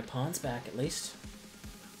get one of my pawns back at least.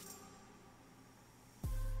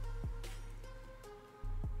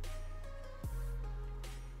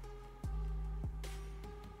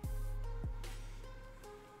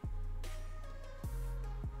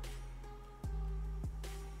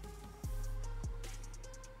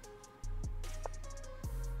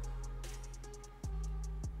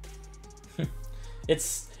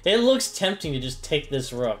 It looks tempting to just take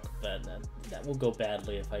this rook, but that will go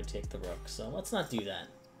badly if I take the rook, so let's not do that.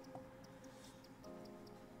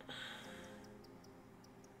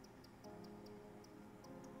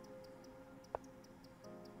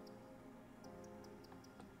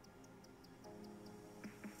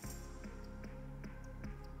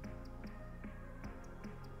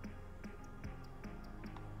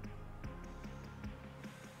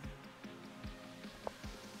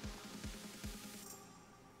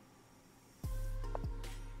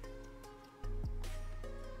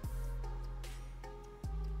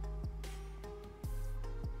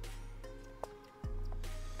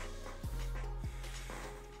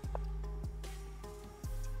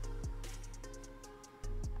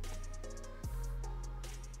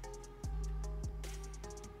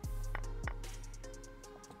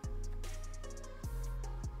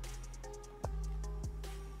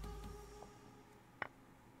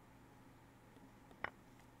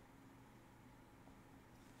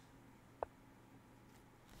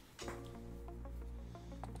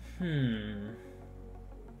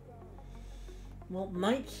 Well,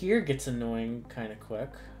 knight here gets annoying kind of quick,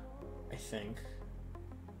 I think.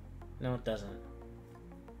 No, it doesn't.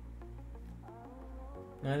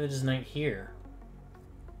 Neither does knight here.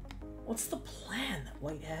 What's the plan that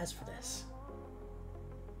white has for this?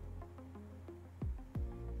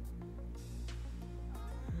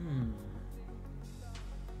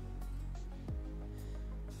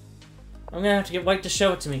 I'm gonna have to get white to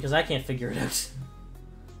show it to me because I can't figure it out.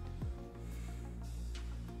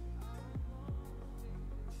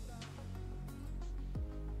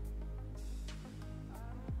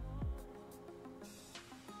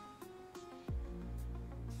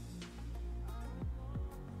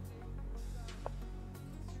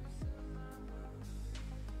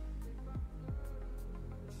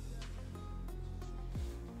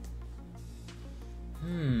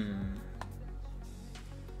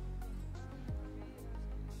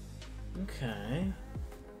 Okay.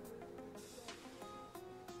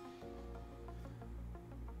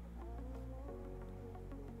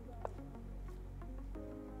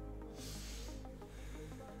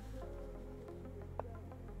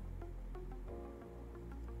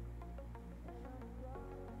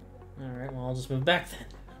 Alright, well, I'll just move back then.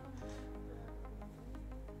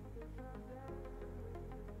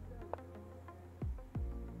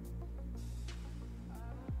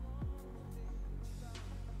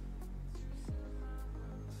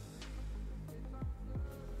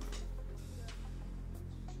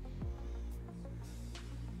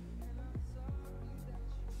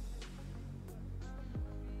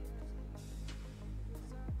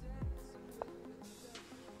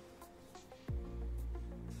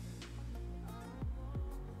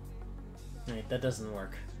 Wait, that doesn't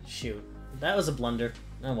work. Shoot. That was a blunder.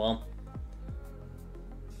 Oh well.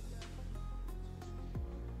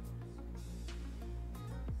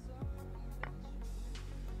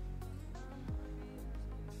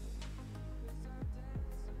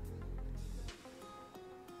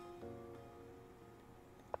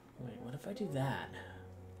 Wait, what if I do that?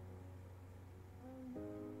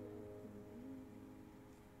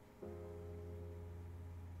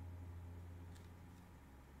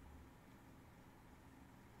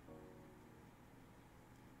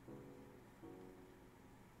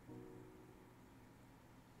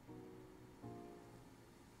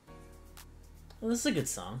 Well, this is a good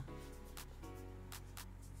song.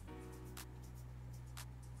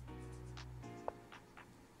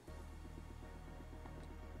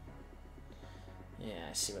 Yeah,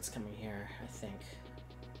 I see what's coming here, I think.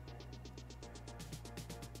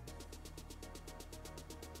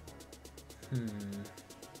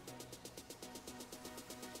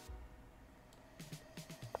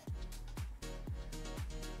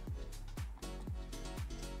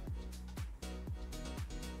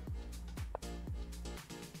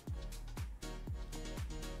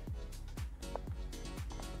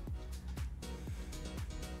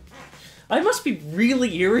 I must be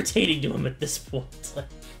really irritating to him at this point.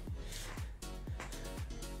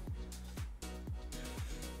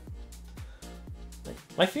 Like,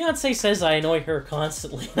 my fiance says I annoy her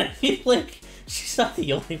constantly, and I feel like she's not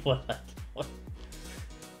the only one I annoy.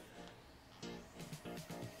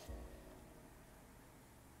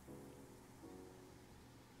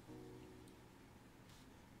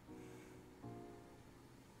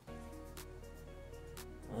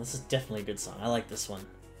 Well, this is definitely a good song. I like this one.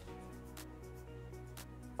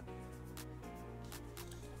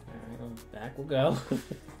 Back we'll go.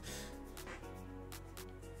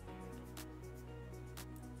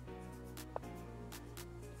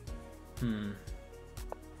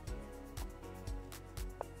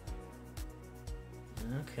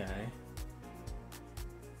 Okay.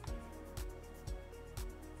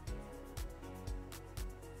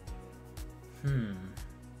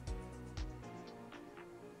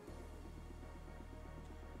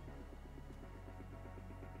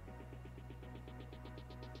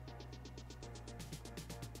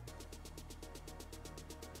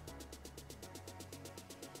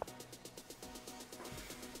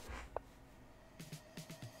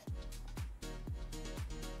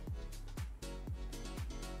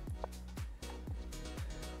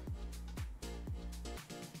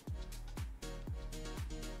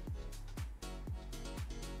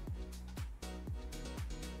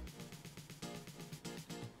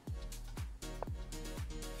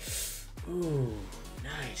 Ooh,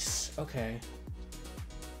 nice. Okay.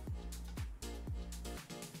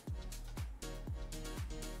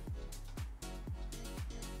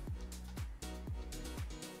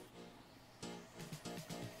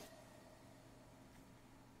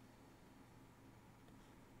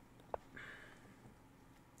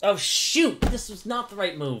 Oh shoot! This was not the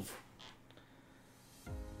right move.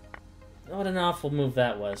 What an awful move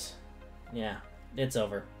that was. Yeah, it's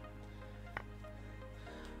over.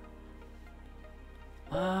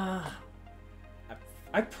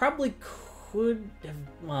 I probably could have...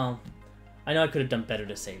 Well, I know I could have done better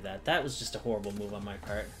to save that. That was just a horrible move on my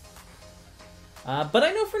part. But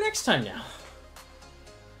I know for next time now.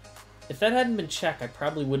 If that hadn't been check, I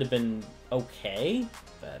probably would have been okay,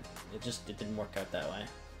 but it didn't work out that way.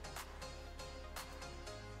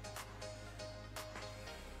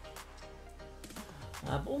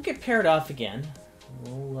 But we'll get paired off again.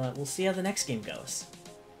 We'll see how the next game goes.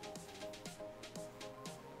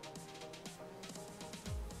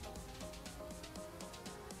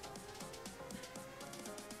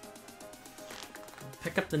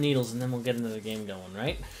 Pick up the needles and then we'll get another game going,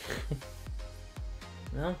 right?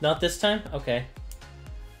 No? Not this time? Okay.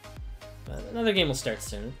 But another game will start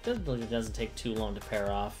soon. It doesn't take too long to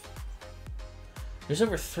pair off. There's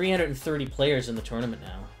over 330 players in the tournament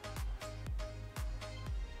now.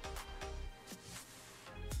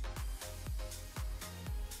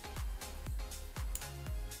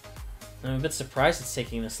 I'm a bit surprised it's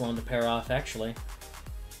taking this long to pair off, actually.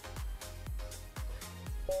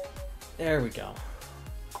 There we go.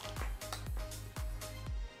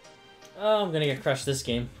 Oh, I'm gonna get crushed this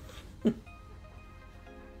game.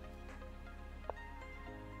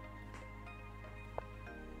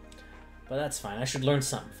 But that's fine. I should learn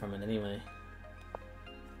something from it anyway.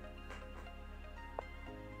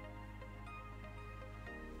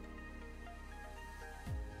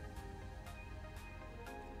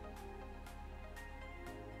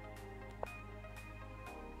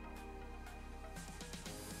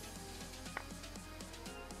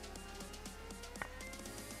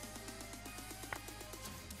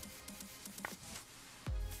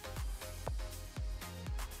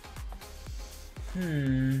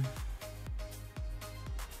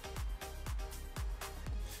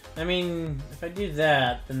 I mean, if I do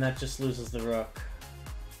that, then that just loses the rook.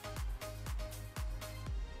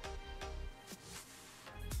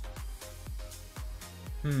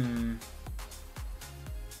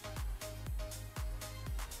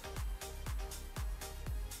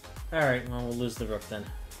 Alright, well, we'll lose the rook then.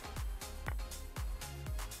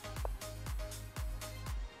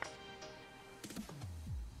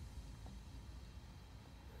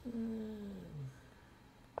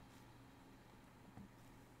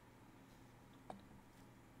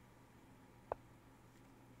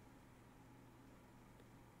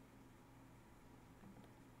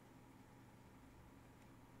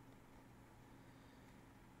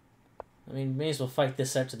 I mean, may as well fight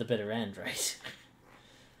this out to the bitter end, right?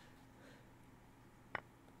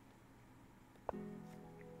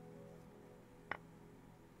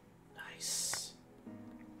 Nice.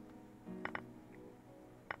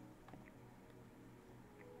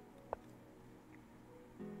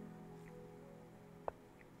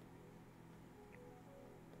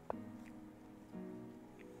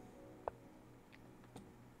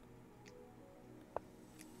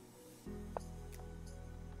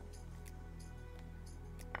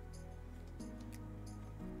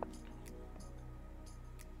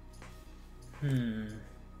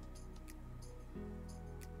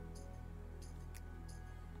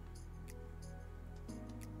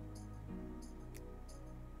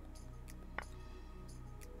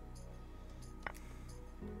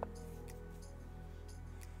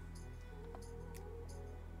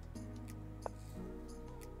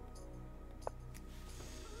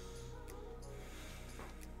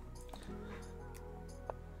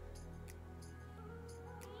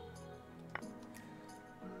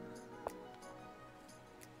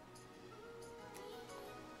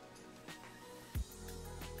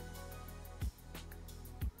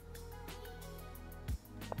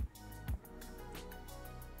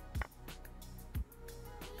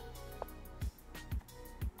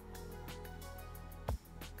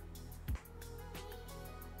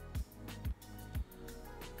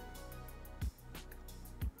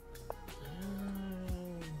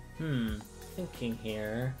 Thinking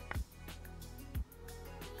here.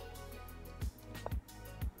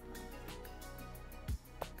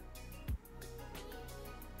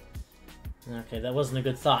 Okay, that wasn't a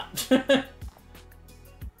good thought.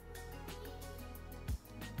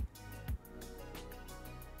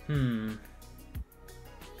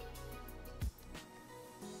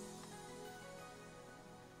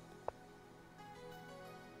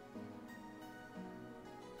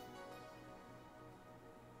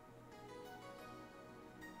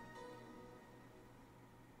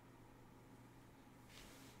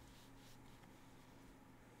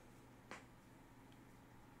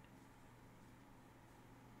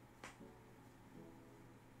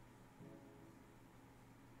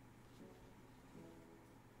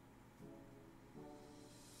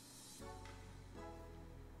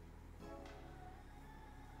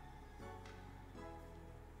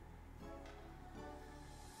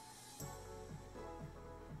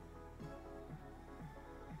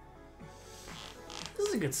 This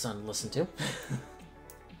is a good song to listen to.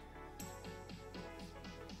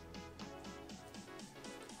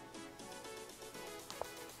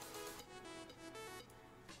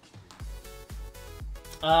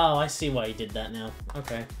 Oh, I see why he did that now.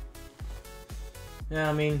 Okay. Yeah,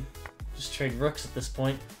 I mean, just trade rooks at this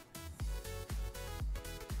point.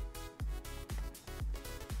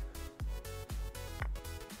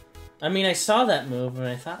 I mean, I saw that move and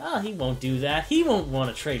I thought, oh, he won't do that. He won't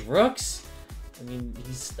want to trade rooks. I mean,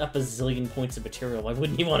 he's up a zillion points of material. Why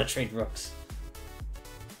wouldn't he want to trade rooks?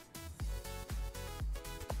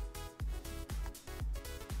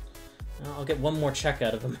 I'll get one more check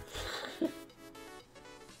out of him.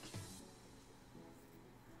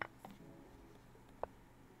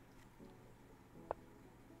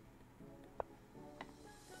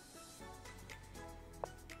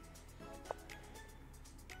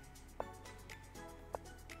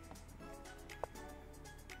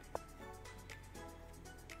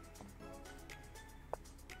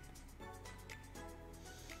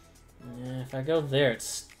 If I go there,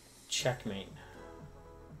 it's checkmate.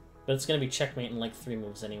 But it's going to be checkmate in like 3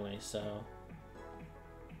 moves anyway, so...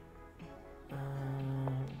 what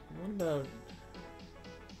about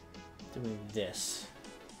doing this?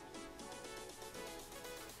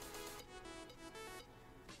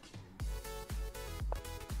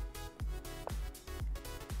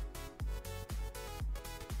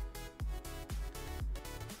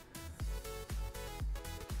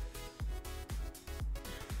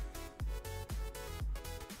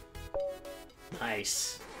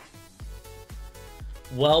 Nice.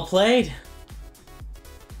 Well played.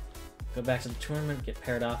 Go back to the tournament, get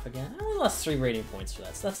paired off again. I only lost 3 rating points for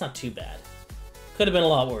that, so that's not too bad. Could have been a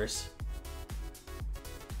lot worse.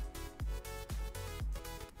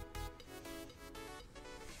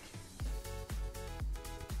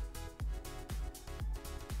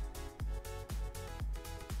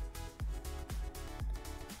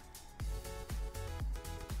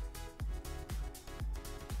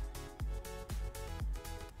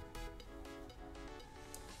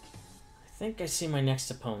 I think I see my next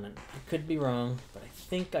opponent. I could be wrong, but I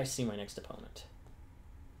think I see my next opponent.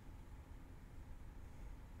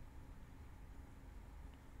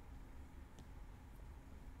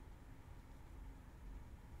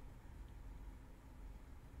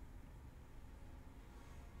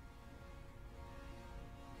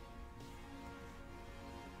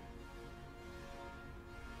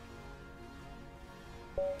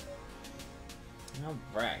 All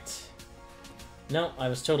right. No, I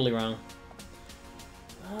was totally wrong.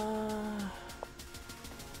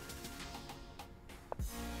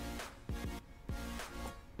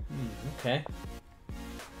 Okay.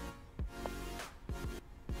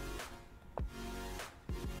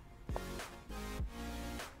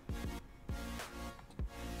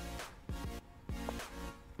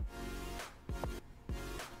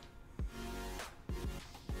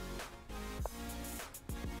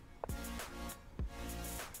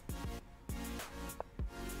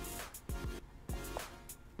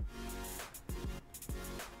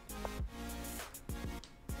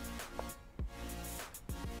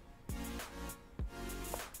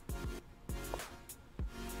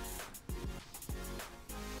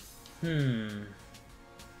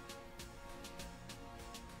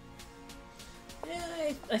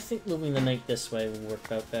 Yeah, I think moving the knight this way will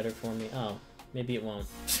work out better for me. Oh, maybe it won't.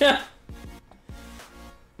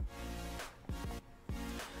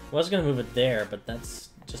 Was gonna move it there, but that's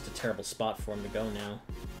just a terrible spot for him to go now.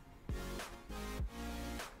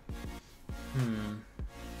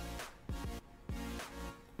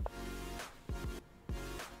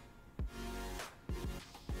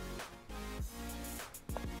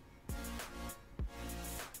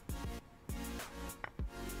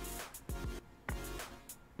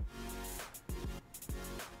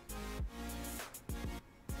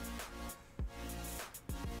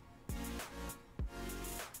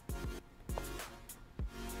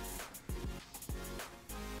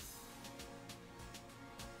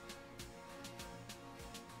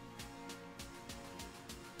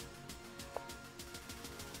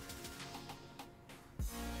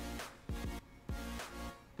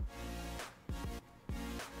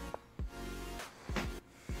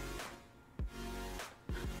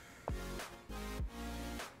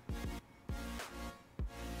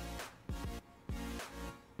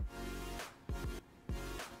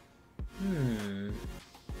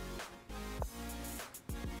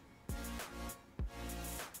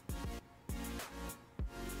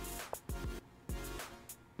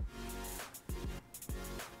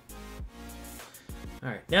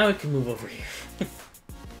 Alright, now we can move over here.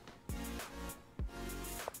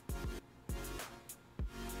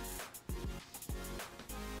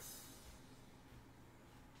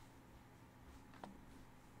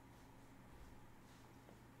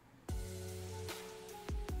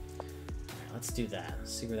 Alright, let's do that.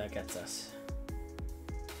 Let's see where that gets us.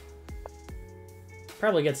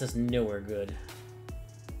 Probably gets us nowhere good.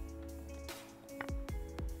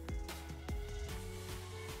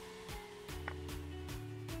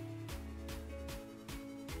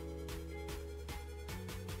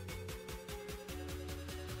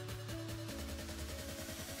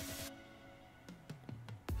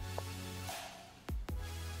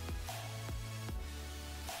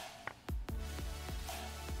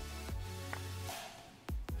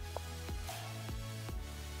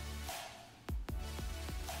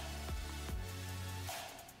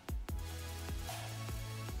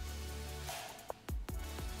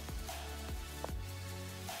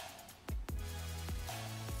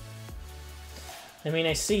 I mean,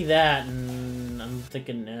 I see that, and I'm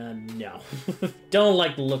thinking, no. Don't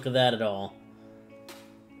like the look of that at all.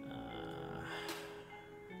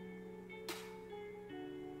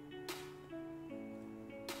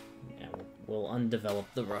 Yeah, we'll undevelop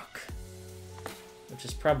the rook. Which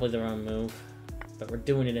is probably the wrong move. But we're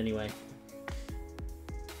doing it anyway.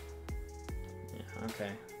 Yeah,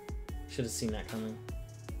 okay. Should have seen that coming.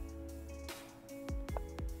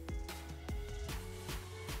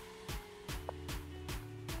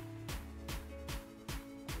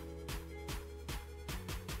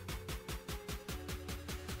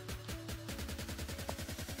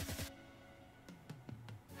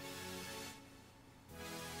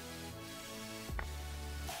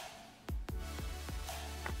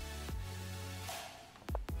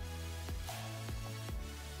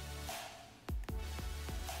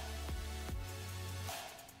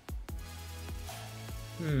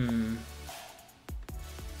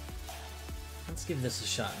 Let's give this a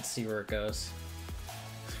shot and see where it goes.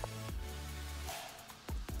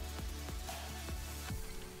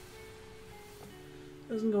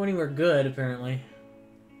 Doesn't go anywhere good, apparently.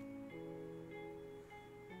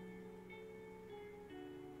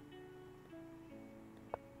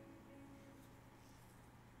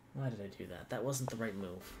 Why did I do that? That wasn't the right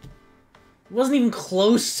move. It wasn't even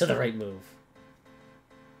close to the right move.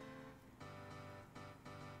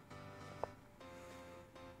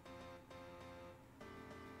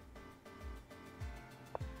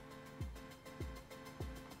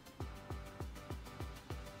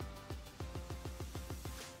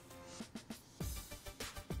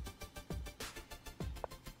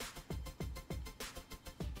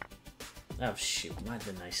 Oh shoot, why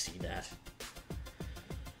didn't I see that?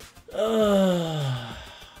 I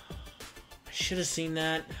should have seen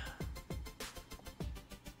that.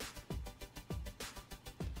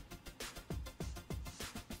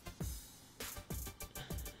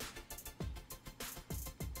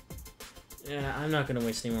 Yeah, I'm not gonna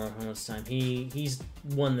waste any more of Homo's time. He's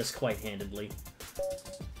won this quite handedly.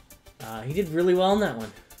 He did really well in that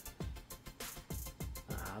one.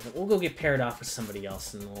 But we'll go get paired off with somebody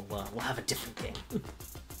else, and we'll have a different game.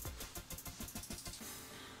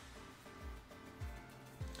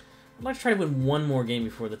 I might try to win one more game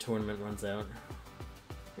before the tournament runs out.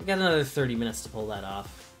 We got another 30 minutes to pull that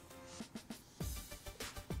off.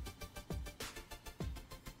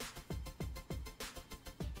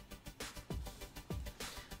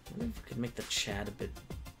 I wonder if we could make the chat a bit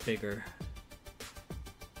bigger.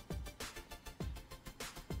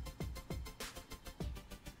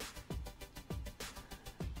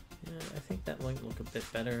 I think that might look a bit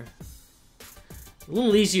better. A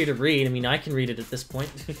little easier to read. I mean, I can read it at this point.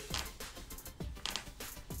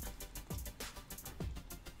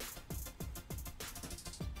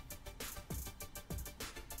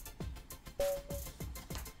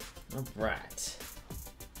 Alright.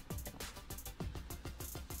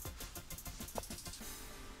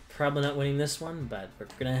 Probably not winning this one, but we're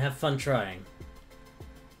gonna have fun trying.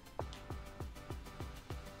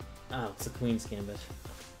 Oh, it's the Queen's Gambit.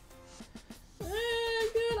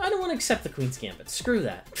 I don't want to accept the Queen's Gambit. Screw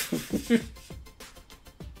that.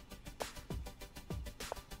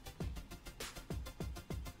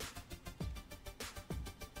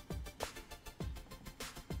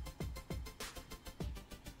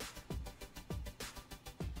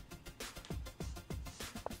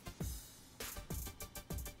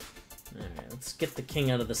 Alright, let's get the king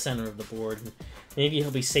out of the center of the board. Maybe he'll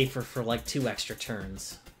be safer for like 2 extra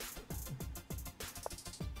turns.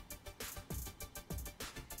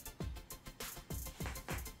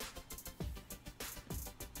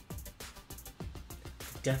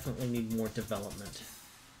 Definitely need more development.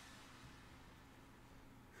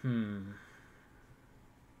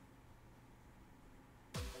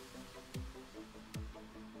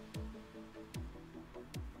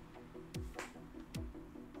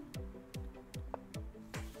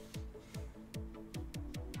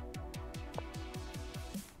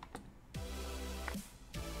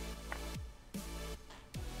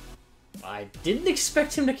 I didn't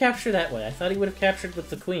expect him to capture that way. I thought he would have captured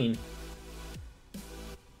with the queen.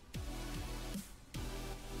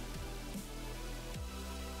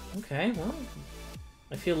 Okay, well,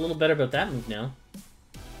 I feel a little better about that move now.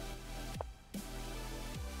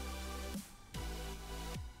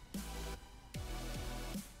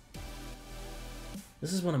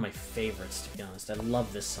 This is one of my favorites, to be honest. I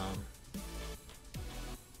love this song.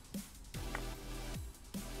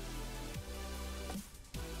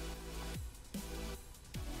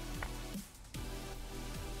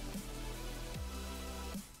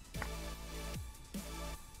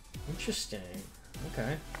 Interesting.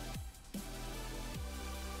 Okay.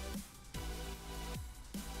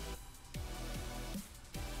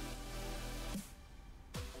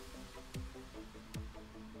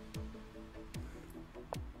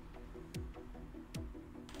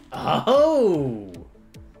 Oh!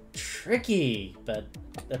 Tricky, but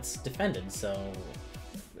that's defended, so...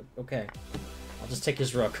 Okay. I'll just take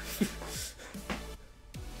his rook.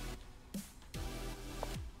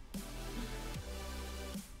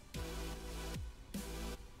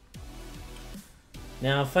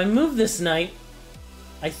 Now, if I move this knight,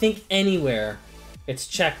 I think anywhere, it's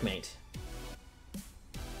checkmate.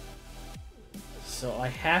 So I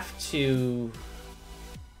have to...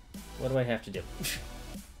 What do I have to do?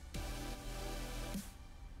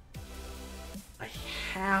 I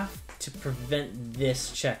have to prevent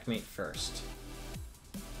this checkmate first.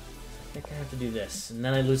 I think I have to do this, and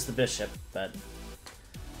then I lose the bishop, but...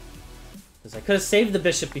 Because I could have saved the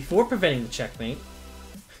bishop before preventing the checkmate.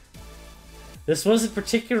 This wasn't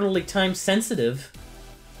particularly time sensitive.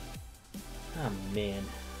 Oh man.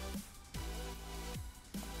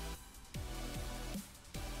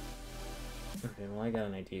 Okay, well I got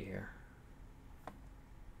an idea here.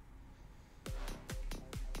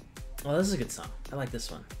 Oh, this is a good song. I like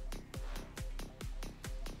this one.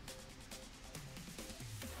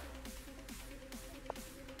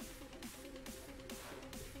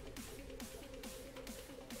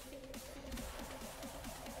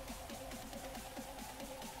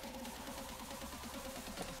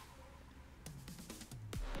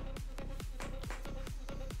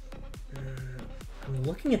 I'm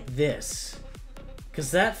looking at this,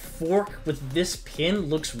 because that fork with this pin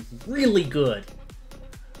looks really good.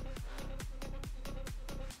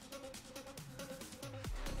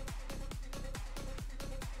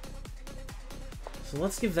 So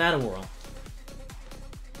let's give that a whirl.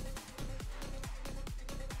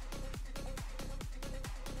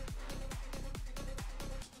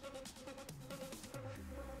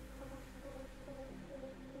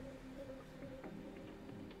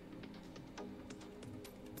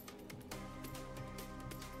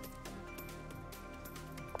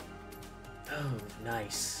 Oh,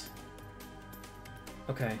 nice.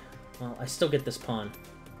 Okay, well, I still get this pawn.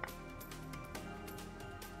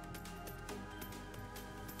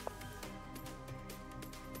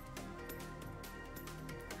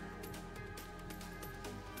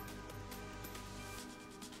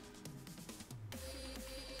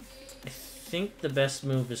 I think the best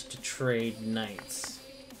move is to trade knights.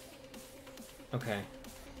 Okay.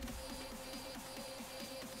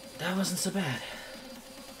 That wasn't so bad.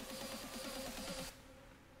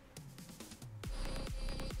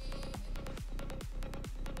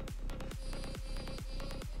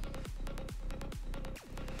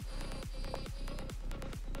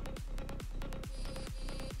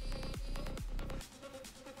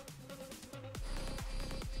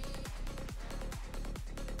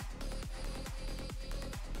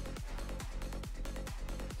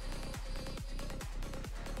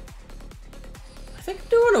 I think I'm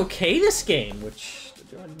doing okay this game, which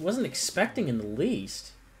I wasn't expecting in the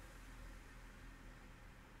least.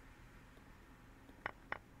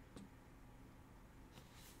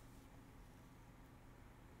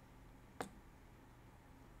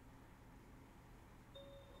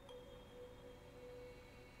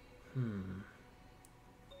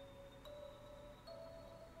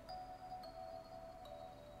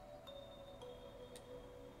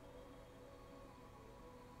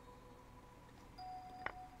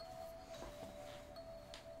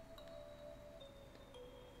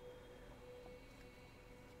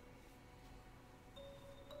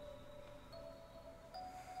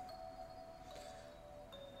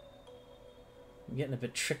 I'm getting a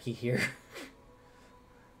bit tricky here.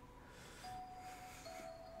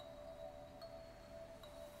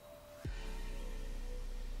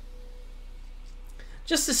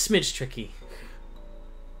 Just a smidge tricky.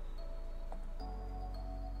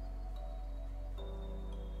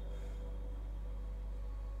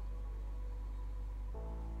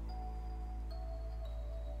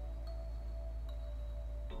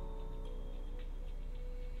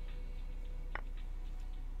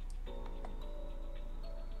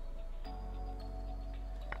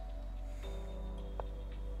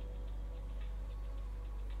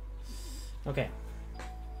 Okay.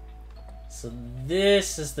 So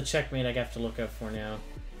this is the checkmate I have to look out for now.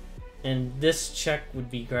 And this check would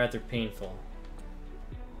be rather painful.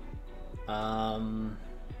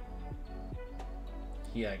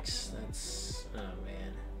 Yikes, that's... oh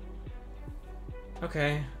man.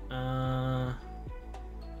 Okay,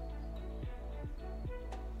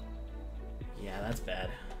 yeah, that's bad.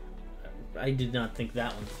 I did not think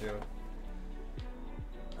that one through.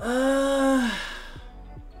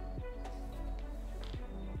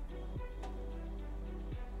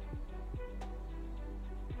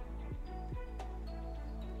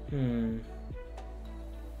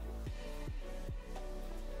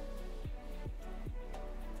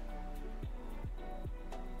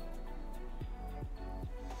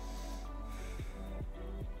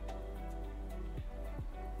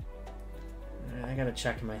 gotta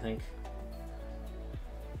check him, I think.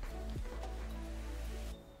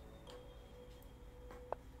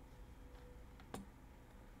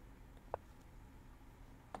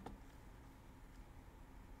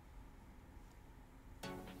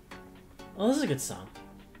 Oh, this is a good song.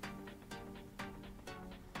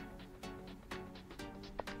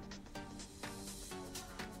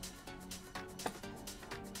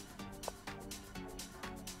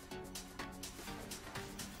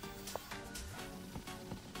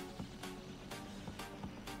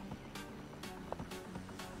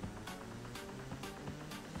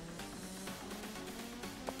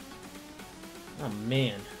 Oh,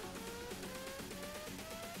 man.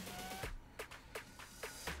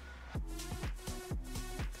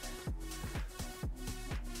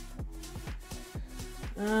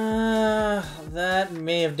 That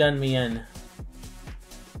may have done me in.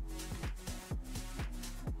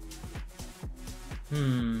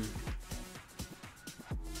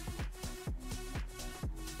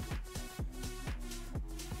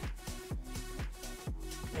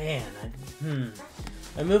 Man,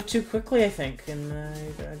 I moved too quickly, I think, and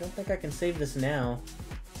I don't think I can save this now.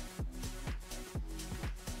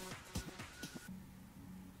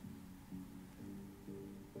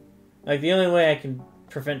 Like, the only way I can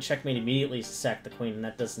prevent checkmate immediately is to sack the queen, and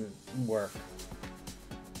that doesn't work.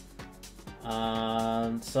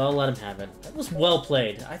 So I'll let him have it. That was well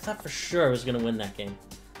played. I thought for sure I was going to win that game.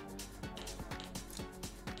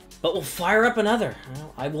 But we'll fire up another.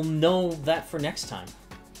 I will know that for next time.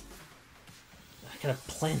 I gotta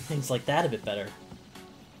plan things like that a bit better.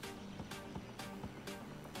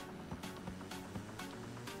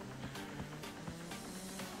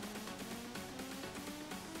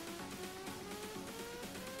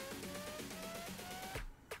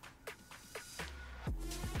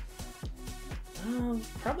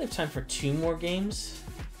 Probably have time for 2 more games.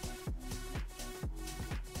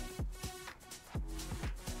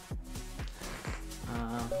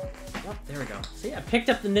 Oh, there we go. See, I picked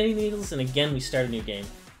up the knitting needles, and again we start a new game.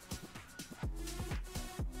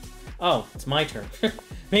 Oh, it's my turn.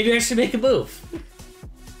 Maybe I should make a move.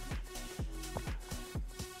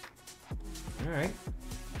 Alright.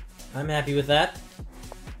 I'm happy with that.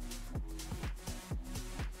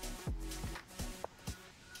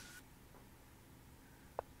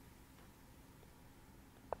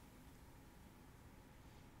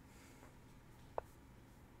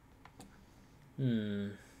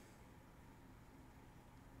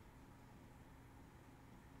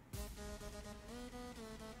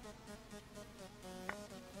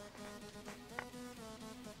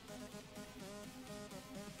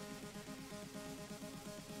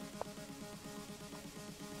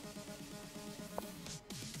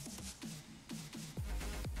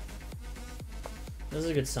 This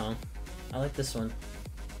is a good song. I like this one.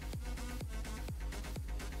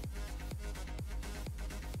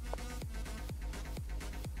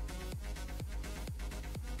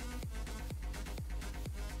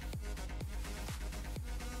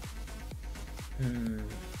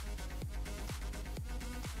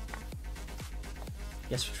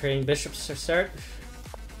 Guess we're trading bishops to start.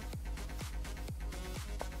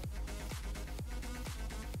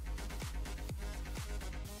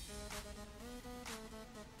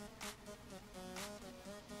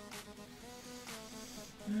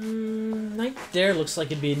 Knight there looks like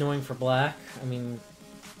it'd be annoying for black. I mean,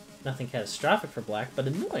 nothing catastrophic for black, but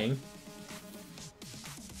annoying.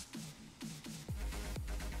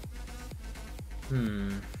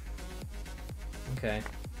 Okay.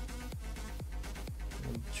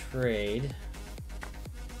 We'll trade.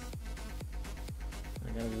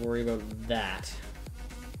 I gotta worry about that.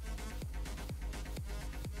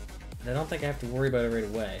 But I don't think I have to worry about it right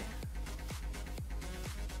away.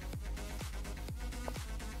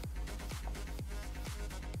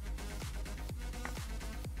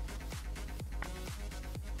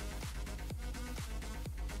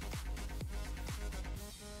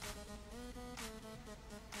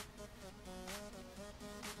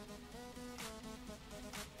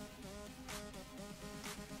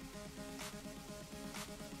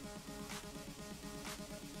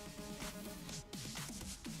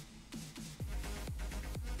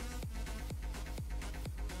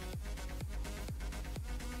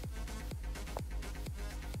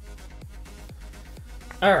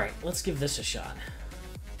 Alright, let's give this a shot.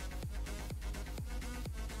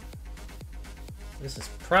 This is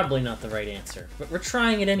probably not the right answer, but we're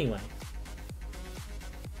trying it anyway.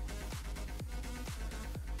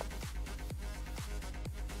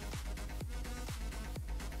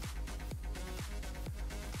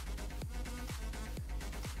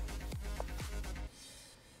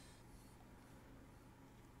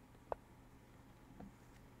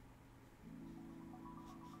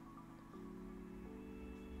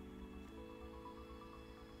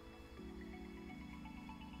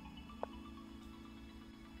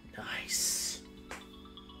 Nice.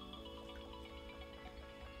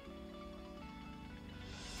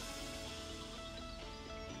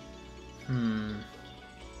 Let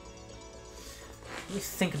me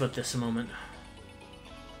think about this a moment.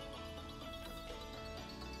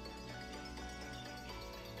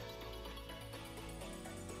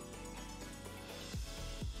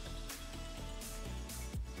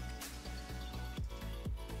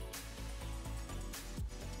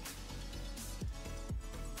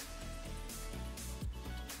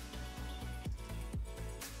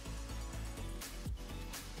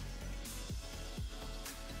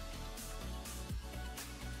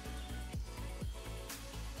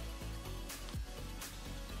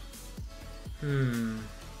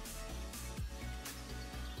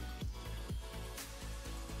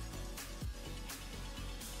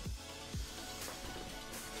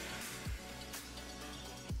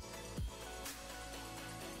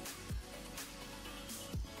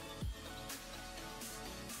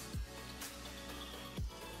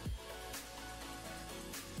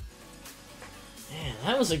 Man,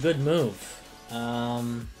 that was a good move.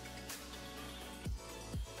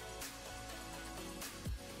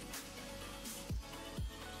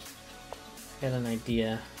 Got an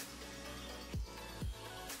idea.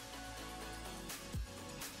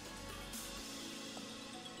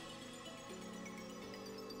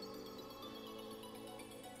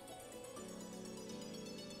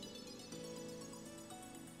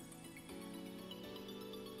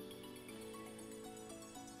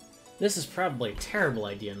 This is probably a terrible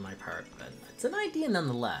idea on my part, but it's an idea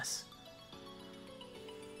nonetheless.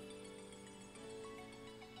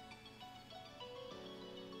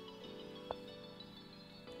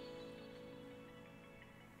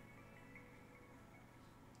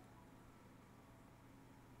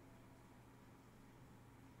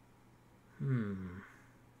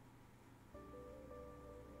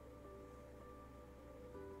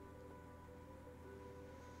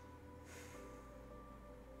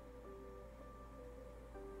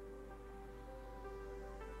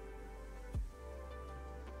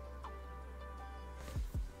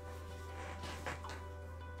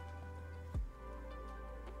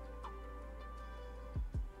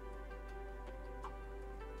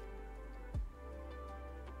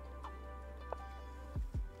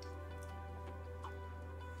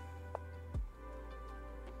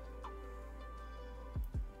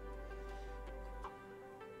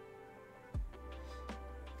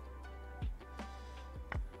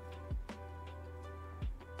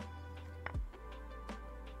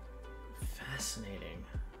 Fascinating.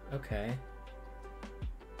 Okay.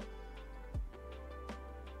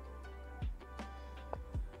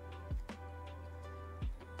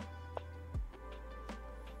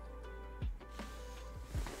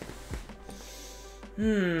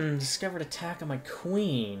 Discovered attack on my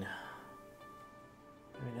queen.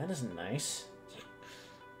 I mean, that isn't nice.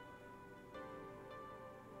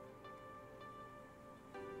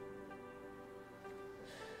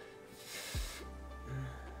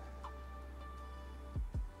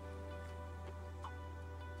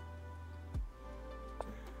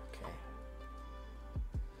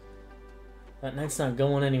 That knight's not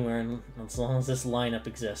going anywhere as long as this lineup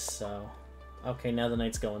exists, so... Okay, now the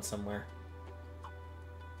knight's going somewhere.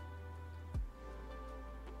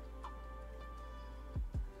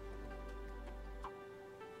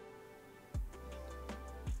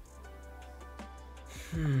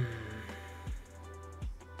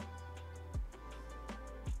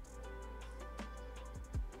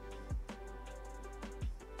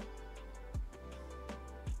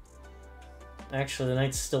 Actually, the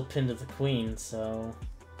knight's still pinned to the queen, so...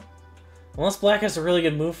 Unless black has a really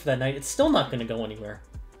good move for that knight, it's still not going to go anywhere.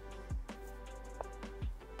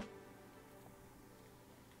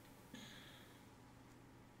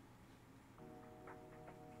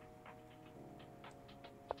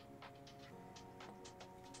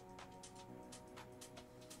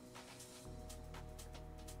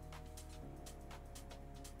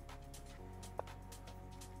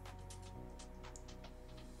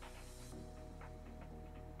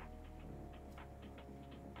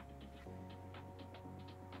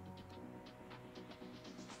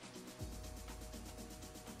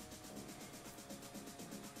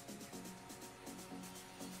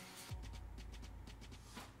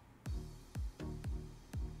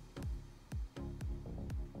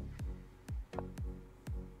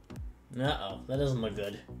 Uh-oh, that doesn't look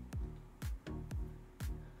good.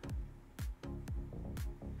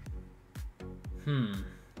 I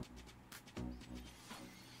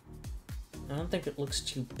don't think it looks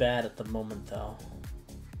too bad at the moment, though.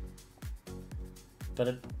 but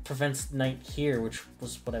it prevents knight here, which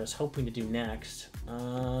was what I was hoping to do next.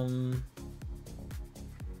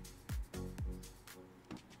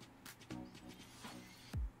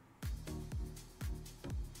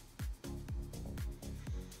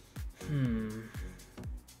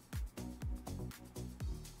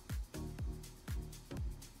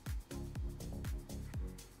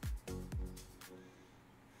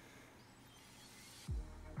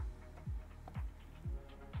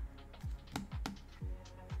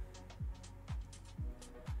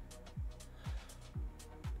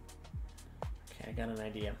 I got an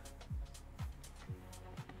idea.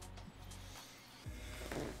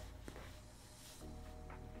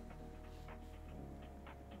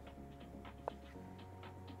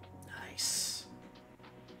 Nice.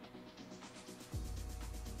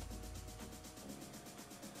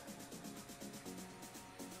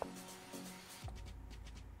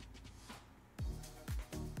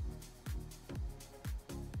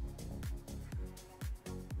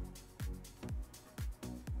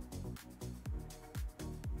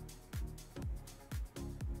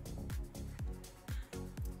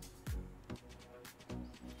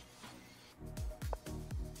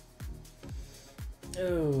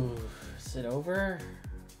 Oh, is it over?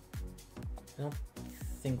 I don't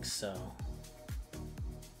think so.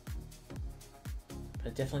 But I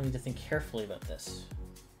definitely need to think carefully about this.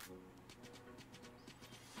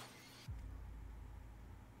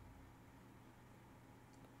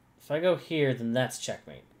 If I go here, then that's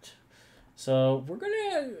checkmate. So we're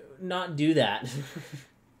gonna not do that.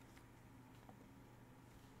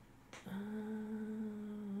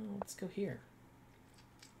 Let's go here.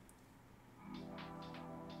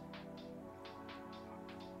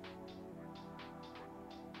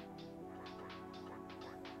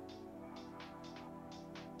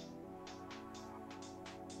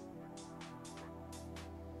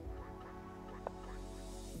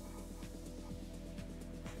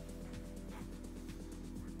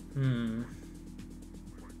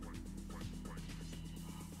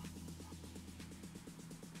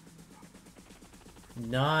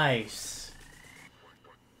 Nice.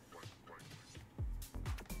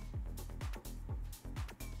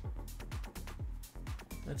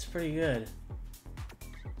 That's pretty good.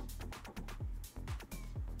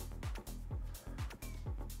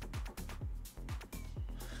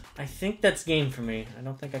 I think that's game for me. I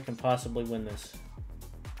don't think I can possibly win this.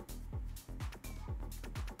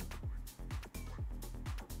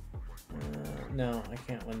 No, I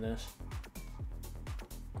can't win this.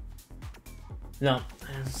 No,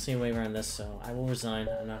 I don't see a way around this, so I will resign.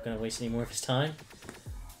 I'm not going to waste any more of his time.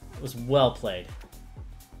 It was well played.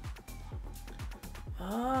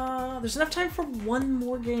 There's enough time for one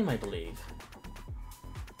more game, I believe.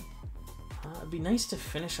 It'd be nice to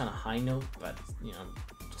finish on a high note, but, you know,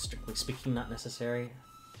 strictly speaking, not necessary.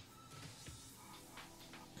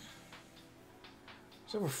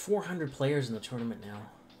 There's over 400 players in the tournament now.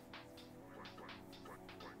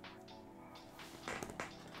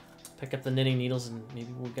 Pick up the knitting needles and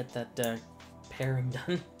maybe we'll get that pairing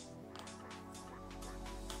done.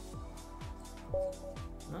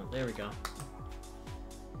 Oh, there we go.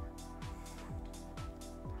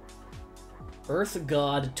 Earth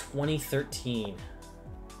God 2013.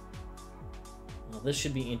 Well, this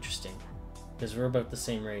should be interesting because we're about the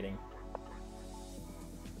same rating.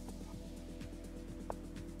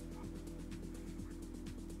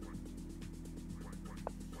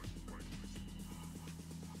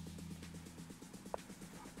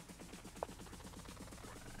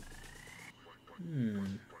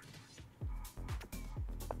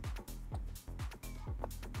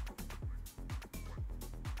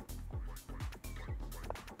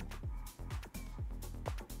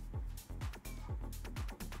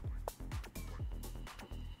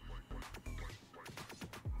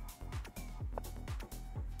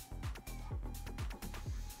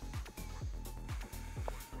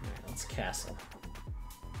 Castle.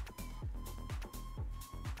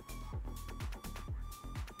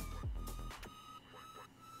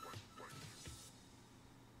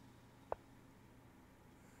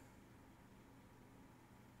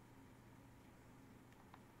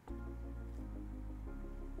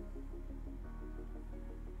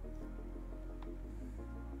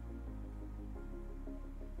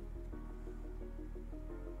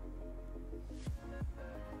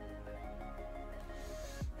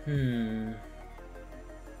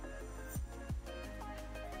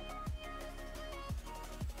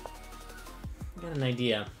 Got an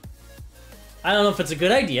idea. I don't know if it's a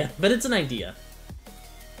good idea, but it's an idea.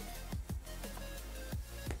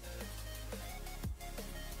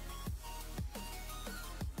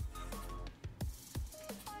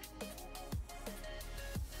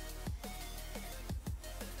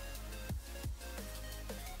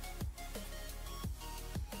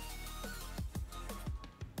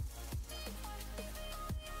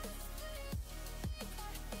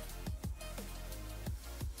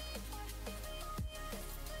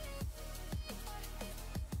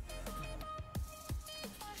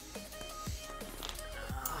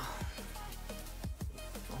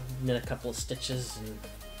 knit a couple of stitches and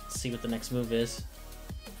see what the next move is.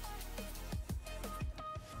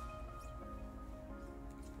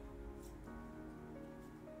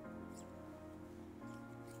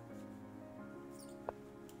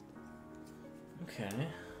 Okay.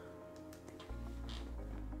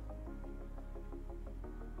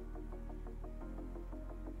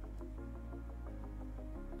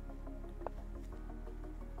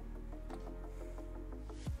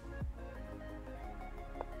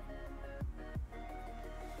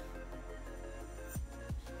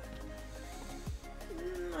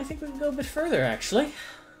 I think we can go a bit further, actually.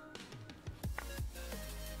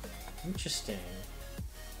 Interesting.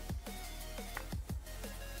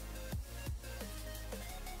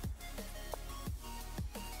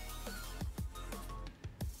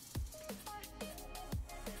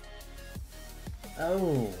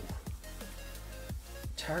 Oh.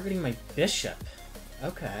 Targeting my bishop.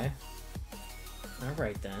 Okay.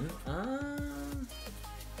 Alright then.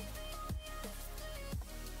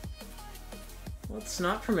 Let's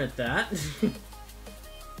not permit that.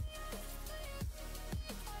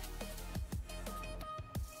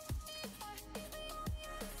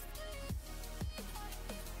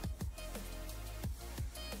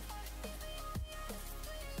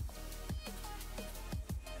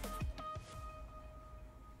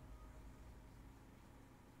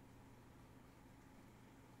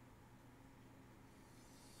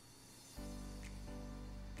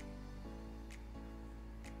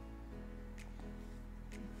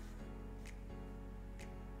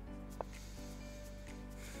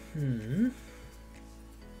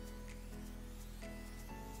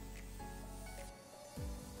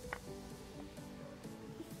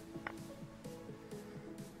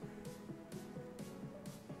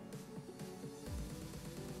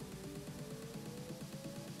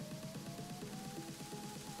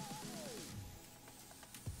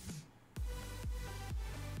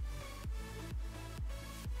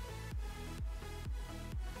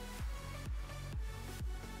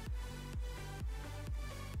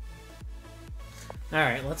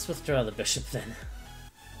 Alright, let's withdraw the bishop then.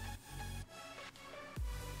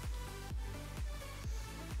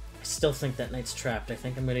 I still think that knight's trapped. I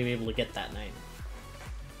think I'm going to be able to get that knight.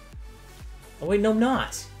 Oh wait, no, I'm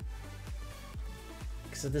not!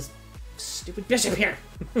 Because of this stupid bishop here!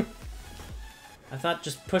 I thought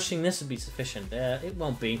just pushing this would be sufficient. It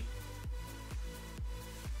won't be.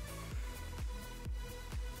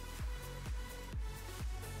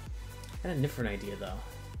 I had a different idea, though.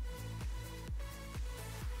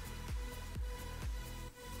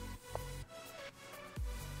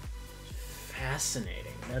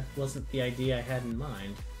 Fascinating. That wasn't the idea I had in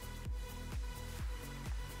mind.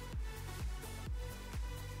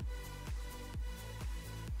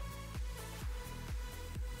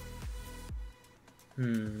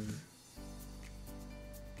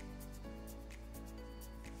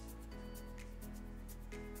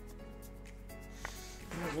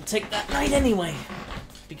 We'll take that knight anyway,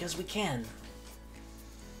 because we can.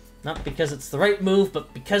 Not because it's the right move,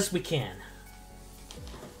 but because we can.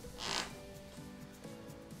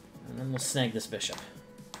 And then we'll snag this bishop.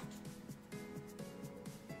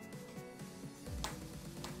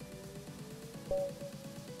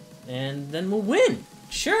 And then we'll win!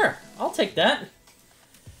 Sure, I'll take that.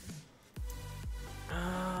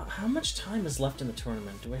 How much time is left in the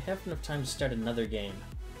tournament? Do I have enough time to start another game?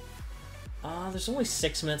 There's only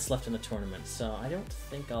 6 minutes left in the tournament, so I don't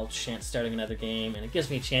think I'll chance starting another game, and it gives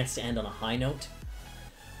me a chance to end on a high note.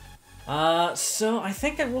 So I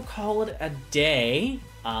think I will call it a day.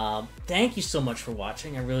 Thank you so much for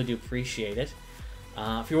watching. I really do appreciate it.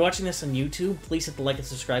 If you're watching this on YouTube, please hit the like and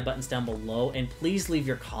subscribe buttons down below, and please leave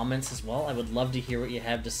your comments as well. I would love to hear what you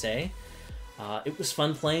have to say. It was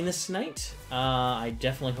fun playing this tonight. I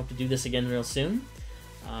definitely hope to do this again real soon.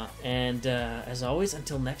 And as always,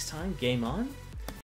 until next time, game on.